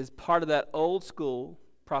that is part of that old school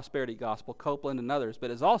prosperity gospel, Copeland and others, but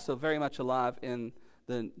is also very much alive in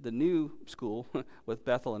the new school with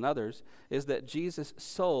Bethel and others, is that Jesus'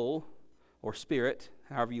 soul or spirit,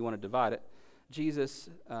 however you want to divide it, Jesus'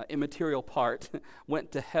 immaterial part went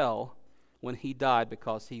to hell when he died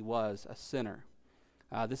because he was a sinner.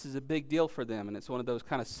 This is a big deal for them, and it's one of those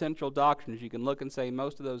kind of central doctrines. You can look and say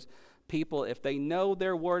most of those people, if they know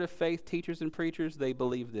their word of faith, teachers and preachers, they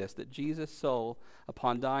believe this, that Jesus' soul,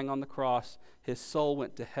 upon dying on the cross, his soul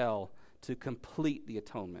went to hell to complete the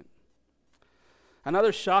atonement.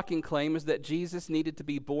 Another shocking claim is that Jesus needed to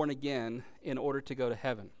be born again in order to go to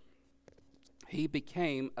heaven. He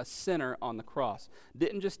became a sinner on the cross.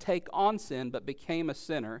 Didn't just take on sin, but became a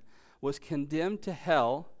sinner, was condemned to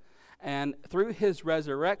hell, and through his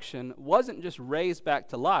resurrection wasn't just raised back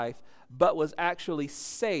to life, but was actually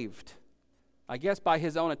saved. I guess by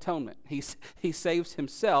his own atonement. He saves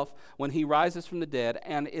himself when he rises from the dead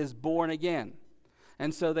and is born again.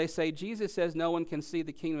 And so they say, Jesus says no one can see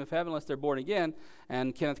the kingdom of heaven unless they're born again.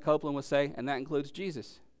 And Kenneth Copeland would say, and that includes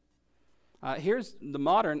Jesus. Here's the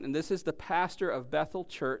modern, and this is the pastor of Bethel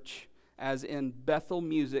Church, as in Bethel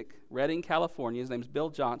Music, Redding, California. His name's Bill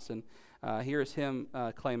Johnson. Here is him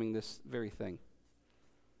claiming this very thing.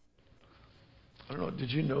 I don't know,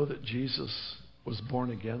 did you know that Jesus was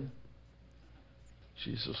born again?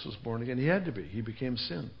 Jesus was born again. He had to be. He became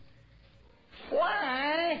sin.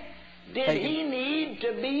 Why did he need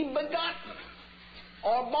to be begotten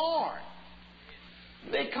or born?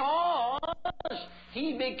 Because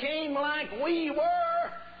he became like we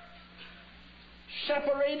were,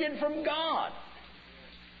 separated from God.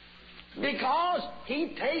 Because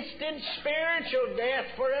he tasted spiritual death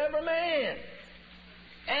for every man.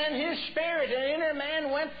 And his spirit, an inner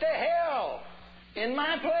man, went to hell in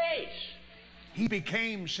my place. He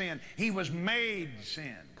became sin. He was made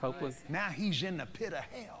sin. Copeland. Now he's in the pit of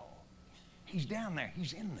hell. He's down there.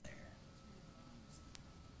 He's in there.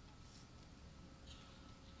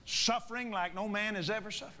 Suffering like no man has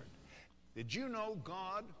ever suffered. Did you know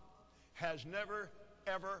God has never,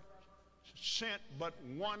 ever sent but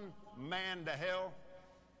one man to hell?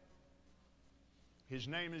 His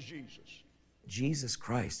name is Jesus. Jesus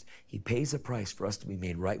Christ, he pays a price for us to be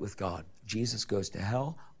made right with God. Jesus goes to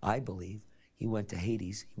hell, I believe. He went to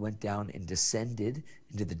Hades. He went down and descended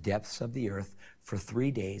into the depths of the earth for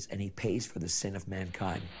 3 days, and he pays for the sin of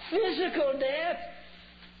mankind. Physical death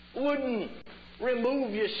wouldn't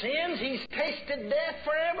remove your sins. He's tasted death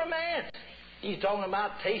for every man. He's talking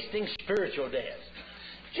about tasting spiritual death.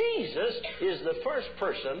 Jesus is the first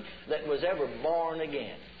person that was ever born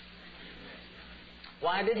again.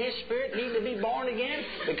 Why did his spirit need to be born again?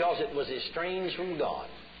 Because it was estranged from God.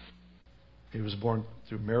 He was born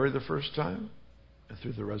through Mary the first time and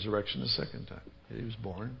through the resurrection the second time. He was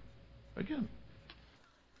born again.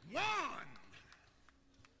 One.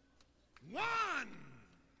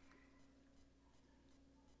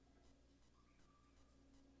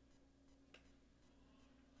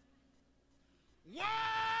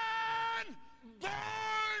 One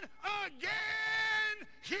born again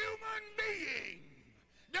human being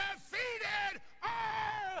defeated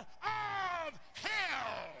all of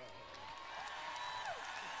hell.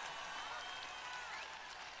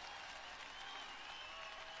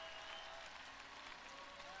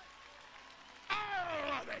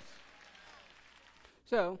 All of it.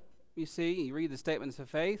 So, you see, you read the statements of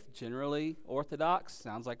faith, generally orthodox,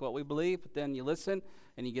 sounds like what we believe, but then you listen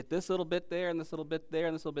and you get this little bit there and this little bit there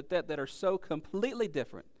and this little bit that are so completely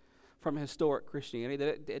different from historic Christianity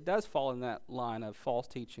that it does fall in that line of false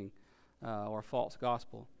teaching or false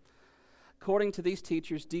gospel. According to these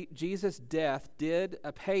teachers, Jesus' death did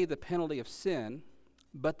pay the penalty of sin,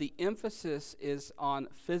 but the emphasis is on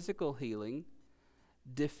physical healing,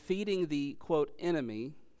 defeating the, quote,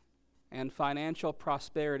 enemy, and financial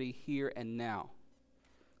prosperity here and now.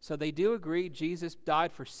 So they do agree Jesus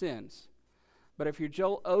died for sins. But if you're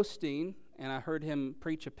Joel Osteen, and I heard him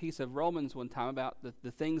preach a piece of Romans one time about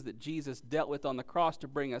the things that Jesus dealt with on the cross to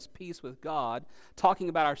bring us peace with God, talking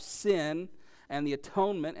about our sin and the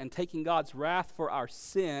atonement and taking God's wrath for our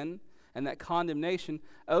sin and that condemnation,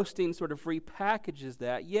 Osteen sort of repackages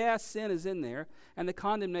that. Yeah, sin is in there, and the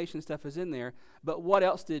condemnation stuff is in there, but what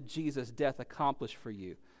else did Jesus' death accomplish for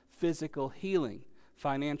you? Physical healing,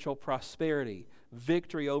 financial prosperity,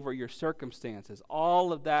 victory over your circumstances.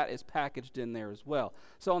 All of that is packaged in there as well.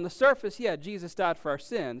 So on the surface, yeah, Jesus died for our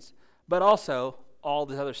sins, but also all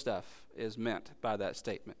this other stuff is meant by that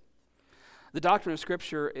statement. The doctrine of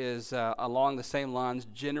Scripture is along the same lines,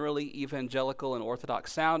 generally evangelical and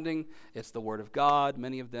orthodox sounding. It's the Word of God.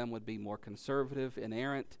 Many of them would be more conservative,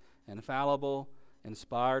 inerrant, infallible,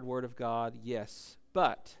 inspired Word of God, yes.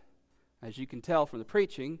 But, as you can tell from the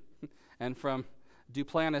preaching and from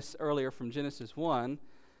Duplantis earlier from Genesis 1,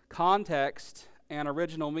 context and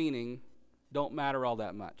original meaning don't matter all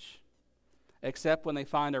that much, except when they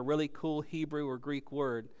find a really cool Hebrew or Greek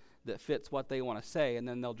word that fits what they want to say, and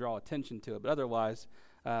then they'll draw attention to it. But otherwise,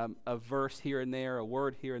 a verse here and there, a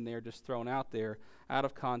word here and there just thrown out there, out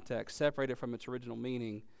of context, separated from its original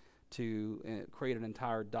meaning to create an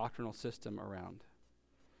entire doctrinal system around.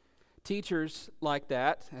 Teachers like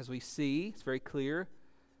that, as we see, it's very clear,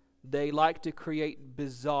 they like to create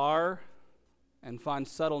bizarre and find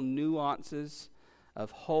subtle nuances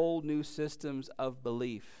of whole new systems of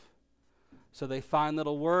belief. So they find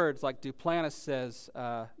little words like Duplantis says,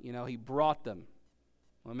 he brought them.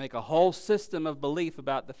 We'll make a whole system of belief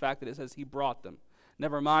about the fact that it says he brought them.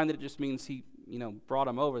 Never mind that it just means he, brought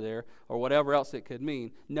them over there or whatever else it could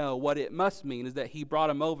mean. No, what it must mean is that he brought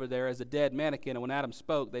them over there as a dead mannequin, and when Adam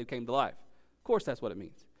spoke, they came to life. Of course, that's what it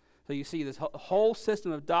means. So you see this whole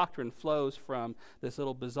system of doctrine flows from this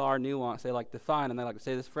little bizarre nuance they like to find, and they like to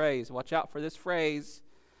say this phrase. Watch out for this phrase.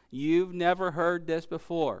 You've never heard this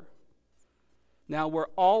before. Now, we're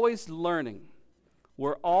always learning.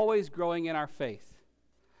 We're always growing in our faith.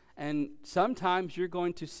 And sometimes you're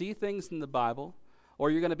going to see things in the Bible, or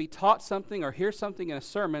you're going to be taught something or hear something in a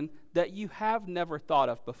sermon that you have never thought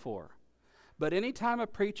of before. But anytime a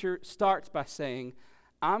preacher starts by saying,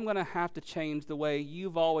 I'm going to have to change the way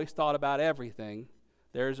you've always thought about everything,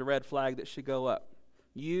 there's a red flag that should go up.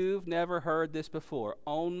 You've never heard this before.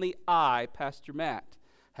 Only I, Pastor Matt,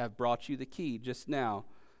 have brought you the key just now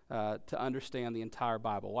to understand the entire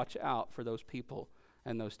Bible. Watch out for those people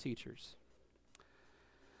and those teachers.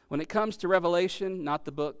 When it comes to revelation, not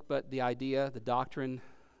the book, but the idea, the doctrine,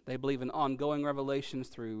 they believe in ongoing revelations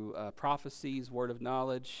through prophecies, word of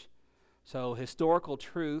knowledge. So historical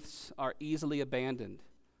truths are easily abandoned.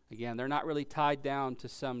 Again, they're not really tied down to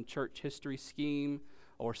some church history scheme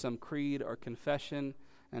or some creed or confession,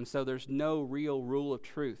 and so there's no real rule of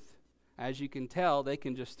truth. As you can tell, they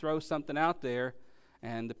can just throw something out there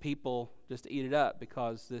and the people just eat it up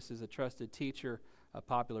because this is a trusted teacher, a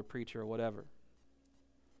popular preacher, or whatever.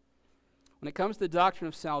 When it comes to the doctrine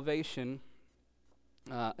of salvation,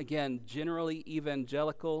 again, generally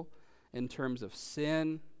evangelical in terms of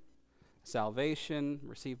sin, salvation,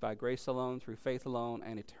 received by grace alone, through faith alone,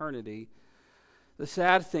 and eternity. The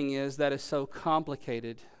sad thing is that is so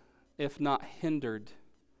complicated, if not hindered,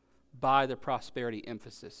 by the prosperity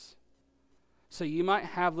emphasis. So you might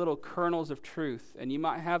have little kernels of truth, and you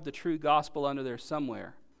might have the true gospel under there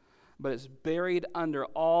somewhere, but it's buried under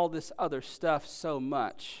all this other stuff so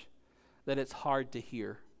much that it's hard to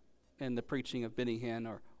hear in the preaching of Benny Hinn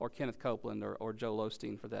or Kenneth Copeland or Joel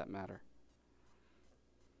Osteen for that matter.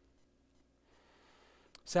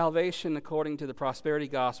 Salvation, according to the prosperity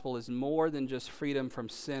gospel, is more than just freedom from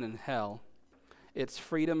sin and hell. It's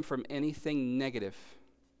freedom from anything negative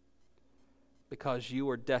because you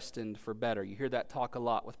are destined for better. You hear that talk a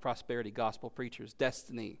lot with prosperity gospel preachers.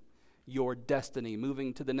 Destiny, your destiny,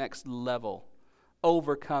 moving to the next level,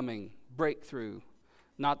 overcoming, breakthrough.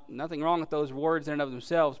 Nothing wrong with those words in and of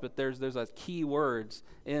themselves, but there's a key words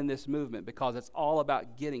in this movement because it's all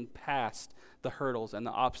about getting past the hurdles and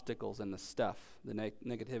the obstacles and the stuff, the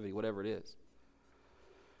negativity, whatever it is.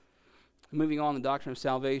 Moving on, the doctrine of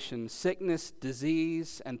salvation, sickness,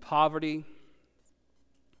 disease, and poverty.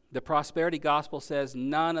 The prosperity gospel says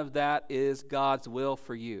none of that is God's will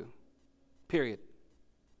for you. Period.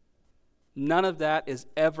 None of that is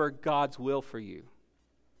ever God's will for you.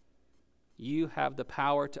 You have the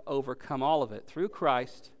power to overcome all of it through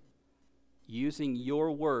Christ using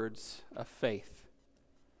your words of faith.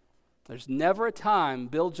 There's never a time,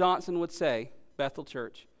 Bill Johnson would say, Bethel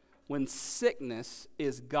Church, when sickness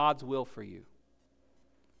is God's will for you.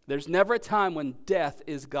 There's never a time when death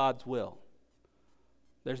is God's will.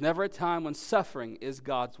 There's never a time when suffering is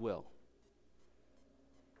God's will.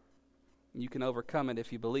 You can overcome it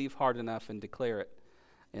if you believe hard enough and declare it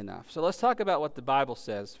enough. So let's talk about what the Bible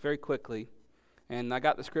says very quickly. And I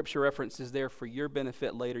got the scripture references there for your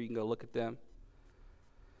benefit later. You can go look at them.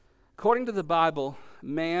 According to the Bible,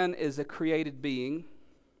 man is a created being,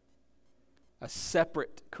 a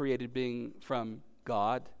separate created being from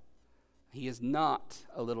God. He is not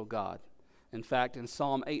a little God. In fact, in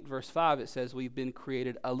Psalm 8, verse 5, it says we've been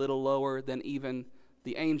created a little lower than even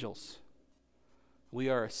the angels. We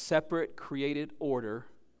are a separate created order.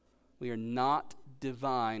 We are not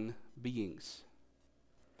divine beings.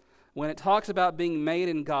 When it talks about being made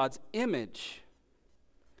in God's image,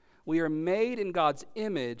 we are made in God's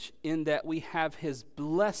image in that we have His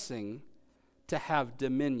blessing to have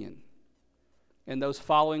dominion. In those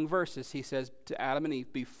following verses, He says to Adam and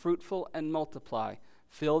Eve, be fruitful and multiply,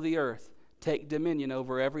 fill the earth, take dominion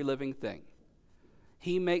over every living thing.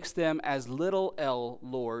 He makes them as little L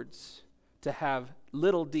lords to have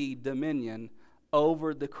little d dominion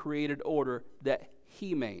over the created order that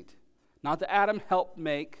He made. Not that Adam helped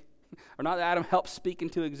make, or not that Adam helped speak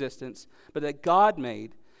into existence, but that God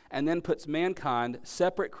made and then puts mankind,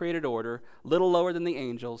 separate created order, little lower than the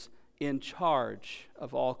angels, in charge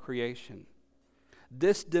of all creation.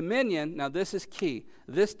 This dominion, now this is key,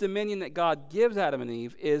 this dominion that God gives Adam and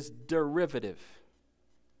Eve is derivative.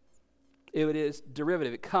 It is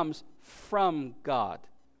derivative. It comes from God.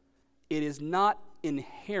 It is not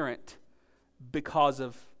inherent because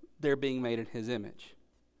of their being made in His image.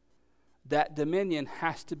 That dominion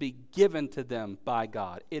has to be given to them by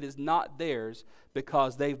God. It is not theirs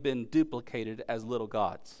because they've been duplicated as little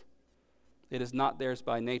gods. It is not theirs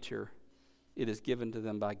by nature. It is given to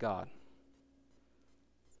them by God.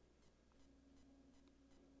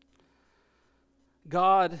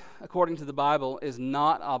 God, according to the Bible, is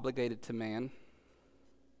not obligated to man,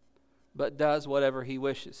 but does whatever He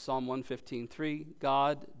wishes. Psalm 115:3,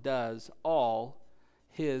 God does all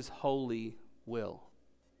His holy will.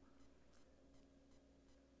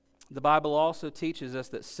 The Bible also teaches us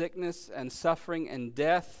that sickness and suffering and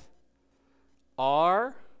death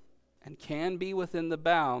are and can be within the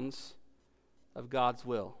bounds of God's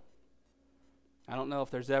will. I don't know if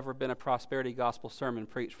there's ever been a prosperity gospel sermon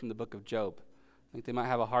preached from the book of Job. I think they might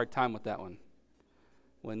have a hard time with that one.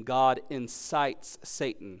 When God incites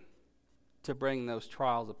Satan to bring those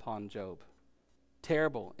trials upon Job.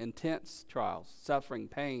 Terrible, intense trials, suffering,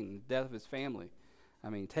 pain, death of his family. I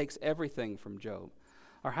mean, takes everything from Job.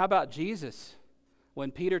 Or how about Jesus?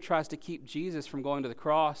 When Peter tries to keep Jesus from going to the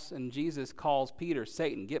cross, and Jesus calls Peter,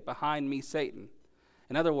 Satan, get behind me, Satan.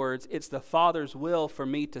 In other words, it's the Father's will for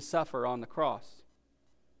me to suffer on the cross.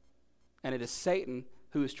 And it is Satan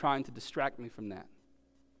who is trying to distract me from that.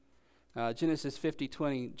 Genesis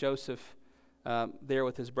 50:20, Joseph there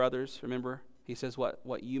with his brothers, remember? He says,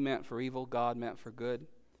 what you meant for evil, God meant for good.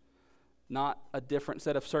 Not a different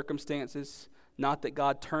set of circumstances, not that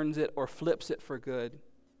God turns it or flips it for good,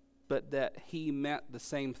 but that He meant the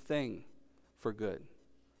same thing for good.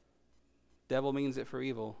 Devil means it for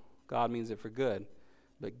evil, God means it for good,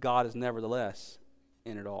 but God is nevertheless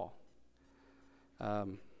in it all. A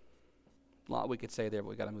lot we could say there, but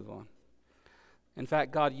we got to move on. In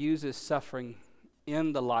fact, God uses suffering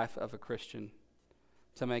in the life of a Christian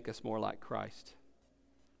to make us more like Christ.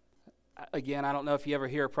 Again, I don't know if you ever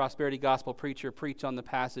hear a prosperity gospel preacher preach on the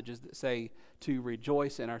passages that say to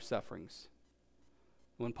rejoice in our sufferings.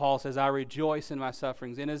 When Paul says, I rejoice in my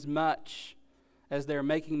sufferings, inasmuch as they're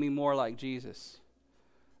making me more like Jesus.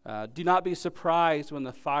 Do not be surprised when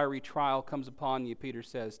the fiery trial comes upon you, Peter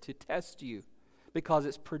says, to test you, because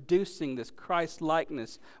it's producing this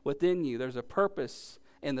Christ-likeness within you. There's a purpose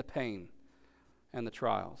in the pain and the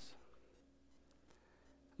trials.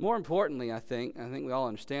 More importantly, I think we all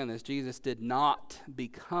understand this, Jesus did not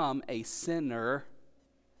become a sinner.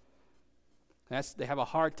 They have a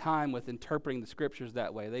hard time with interpreting the scriptures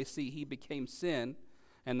that way. They see He became sin,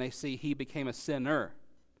 and they see He became a sinner.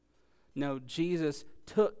 No, Jesus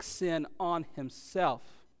took sin on Himself,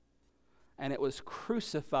 and it was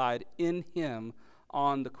crucified in Him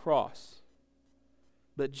on the cross.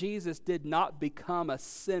 But Jesus did not become a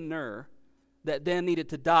sinner that then needed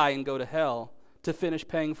to die and go to hell to finish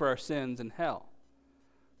paying for our sins in hell.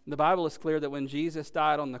 The Bible is clear that when Jesus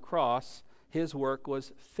died on the cross, His work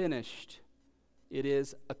was finished. It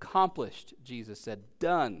is accomplished, Jesus said.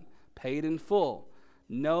 Done, paid in full.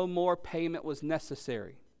 No more payment was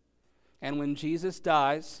necessary. And when Jesus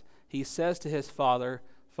dies, He says to His Father,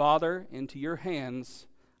 Father, into your hands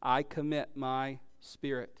I commit my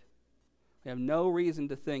spirit. We have no reason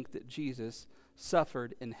to think that Jesus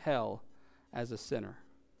suffered in hell as a sinner.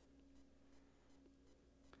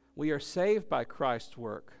 We are saved by Christ's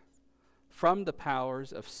work from the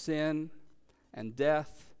powers of sin and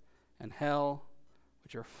death and hell,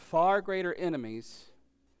 which are far greater enemies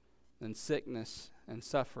than sickness and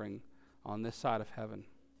suffering on this side of heaven.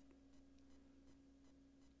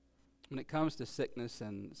 When it comes to sickness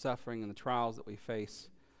and suffering and the trials that we face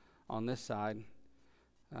on this side,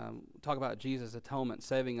 talk about Jesus' atonement,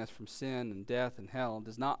 saving us from sin and death and hell,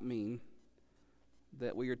 does not mean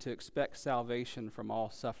that we are to expect salvation from all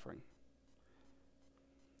suffering.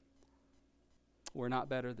 We're not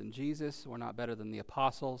better than Jesus. We're not better than the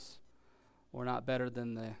apostles. We're not better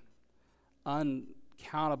than the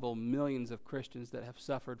uncountable millions of Christians that have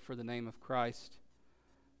suffered for the name of Christ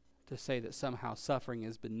to say that somehow suffering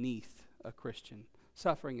is beneath a Christian.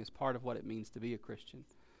 Suffering is part of what it means to be a Christian.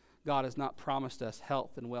 God has not promised us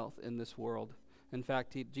health and wealth in this world. In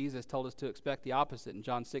fact, Jesus told us to expect the opposite in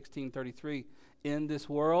John 16:33. In this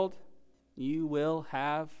world, you will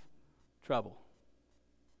have trouble.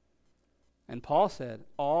 And Paul said,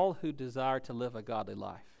 all who desire to live a godly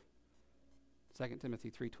life. 2 Timothy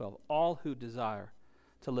 3:12. All who desire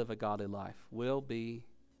to live a godly life will be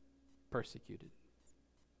persecuted.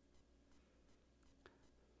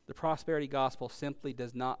 The prosperity gospel simply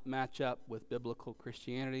does not match up with biblical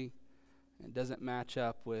Christianity and doesn't match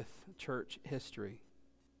up with church history.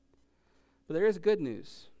 But there is good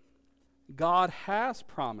news. God has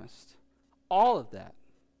promised all of that.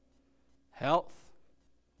 Health,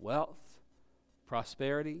 wealth,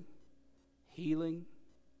 prosperity, healing,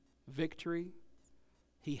 victory.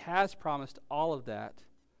 He has promised all of that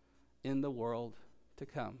in the world to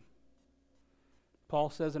come. Paul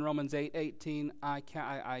says in Romans 8:18,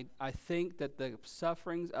 I think that the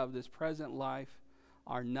sufferings of this present life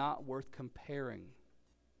are not worth comparing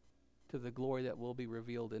to the glory that will be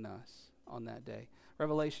revealed in us on that day.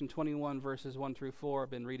 Revelation 21 verses 1 through 4, I've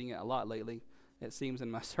been reading it a lot lately. It seems in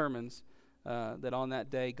my sermons that on that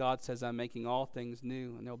day God says, I'm making all things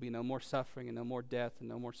new, and there will be no more suffering and no more death and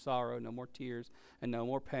no more sorrow, no more tears and no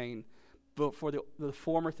more pain. But for the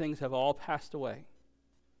former things have all passed away.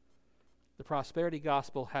 The prosperity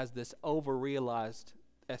gospel has this over-realized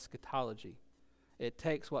eschatology. It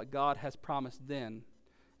takes what God has promised then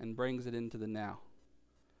and brings it into the now.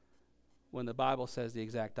 When the Bible says the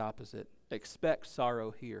exact opposite. Expect sorrow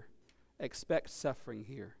here. Expect suffering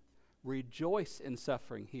here. Rejoice in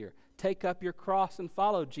suffering here. Take up your cross and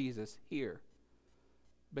follow Jesus here.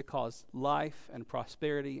 Because life and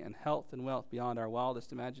prosperity and health and wealth beyond our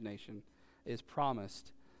wildest imagination is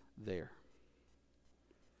promised there.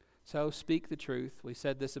 So speak the truth. We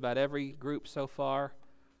said this about every group so far.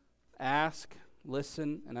 Ask,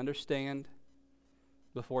 listen, and understand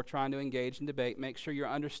before trying to engage in debate. Make sure you're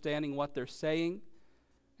understanding what they're saying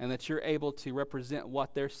and that you're able to represent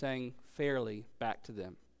what they're saying fairly back to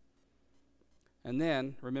them. And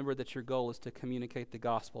then remember that your goal is to communicate the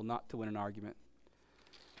gospel, not to win an argument.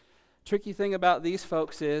 Tricky thing about these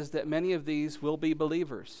folks is that many of these will be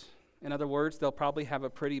believers. In other words, they'll probably have a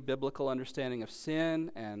pretty biblical understanding of sin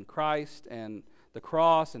and Christ and the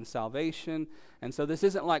cross and salvation. And so this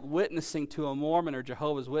isn't like witnessing to a Mormon or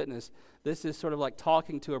Jehovah's Witness. This is sort of like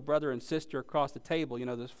talking to a brother and sister across the table. You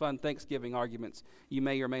know, those fun Thanksgiving arguments you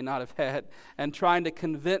may or may not have had, and trying to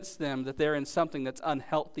convince them that they're in something that's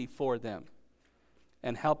unhealthy for them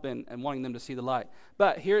and helping and wanting them to see the light.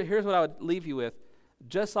 But here's what I would leave you with.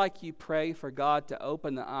 Just like you pray for God to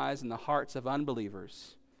open the eyes and the hearts of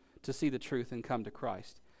unbelievers to see the truth and come to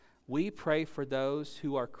Christ, we pray for those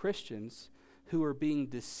who are Christians who are being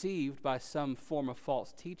deceived by some form of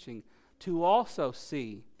false teaching to also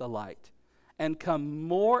see the light and come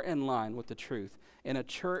more in line with the truth in a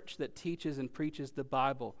church that teaches and preaches the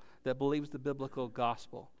Bible, that believes the biblical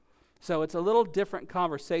gospel. So it's a little different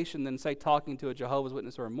conversation than, say, talking to a Jehovah's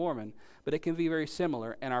Witness or a Mormon, but it can be very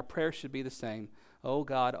similar, and our prayer should be the same. Oh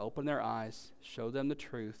God, open their eyes, show them the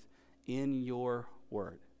truth in your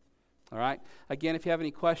word. All right? Again, if you have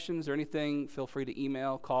any questions or anything, feel free to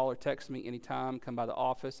email, call, or text me anytime. Come by the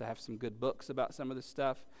office. I have some good books about some of this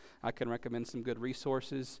stuff. I can recommend some good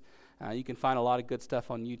resources. You can find a lot of good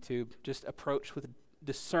stuff on YouTube. Just approach with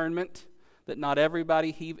discernment that not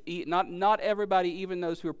everybody, even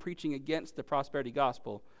those who are preaching against the prosperity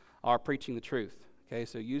gospel, are preaching the truth. Okay,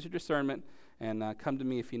 so use your discernment and come to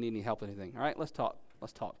me if you need any help with anything. All right, let's talk.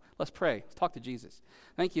 Let's pray. Let's talk to Jesus.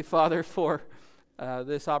 Thank you, Father, for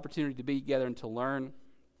this opportunity to be together and to learn.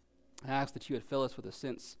 I ask that you would fill us with a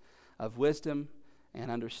sense of wisdom and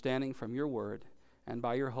understanding from your word, and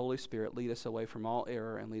by your Holy Spirit lead us away from all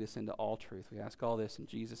error and lead us into all truth. We ask all this in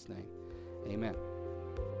Jesus' name. Amen.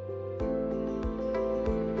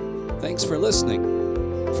 Thanks for listening.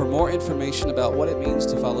 For more information about what it means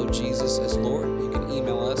to follow Jesus as Lord, you can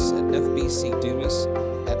email us at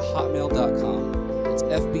fbcdumas@hotmail.com. It's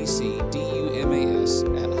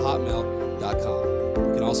fbcdumas@hotmail.com.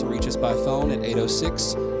 You can also reach us by phone at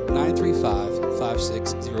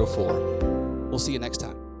 806-935-5604. We'll see you next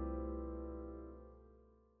time.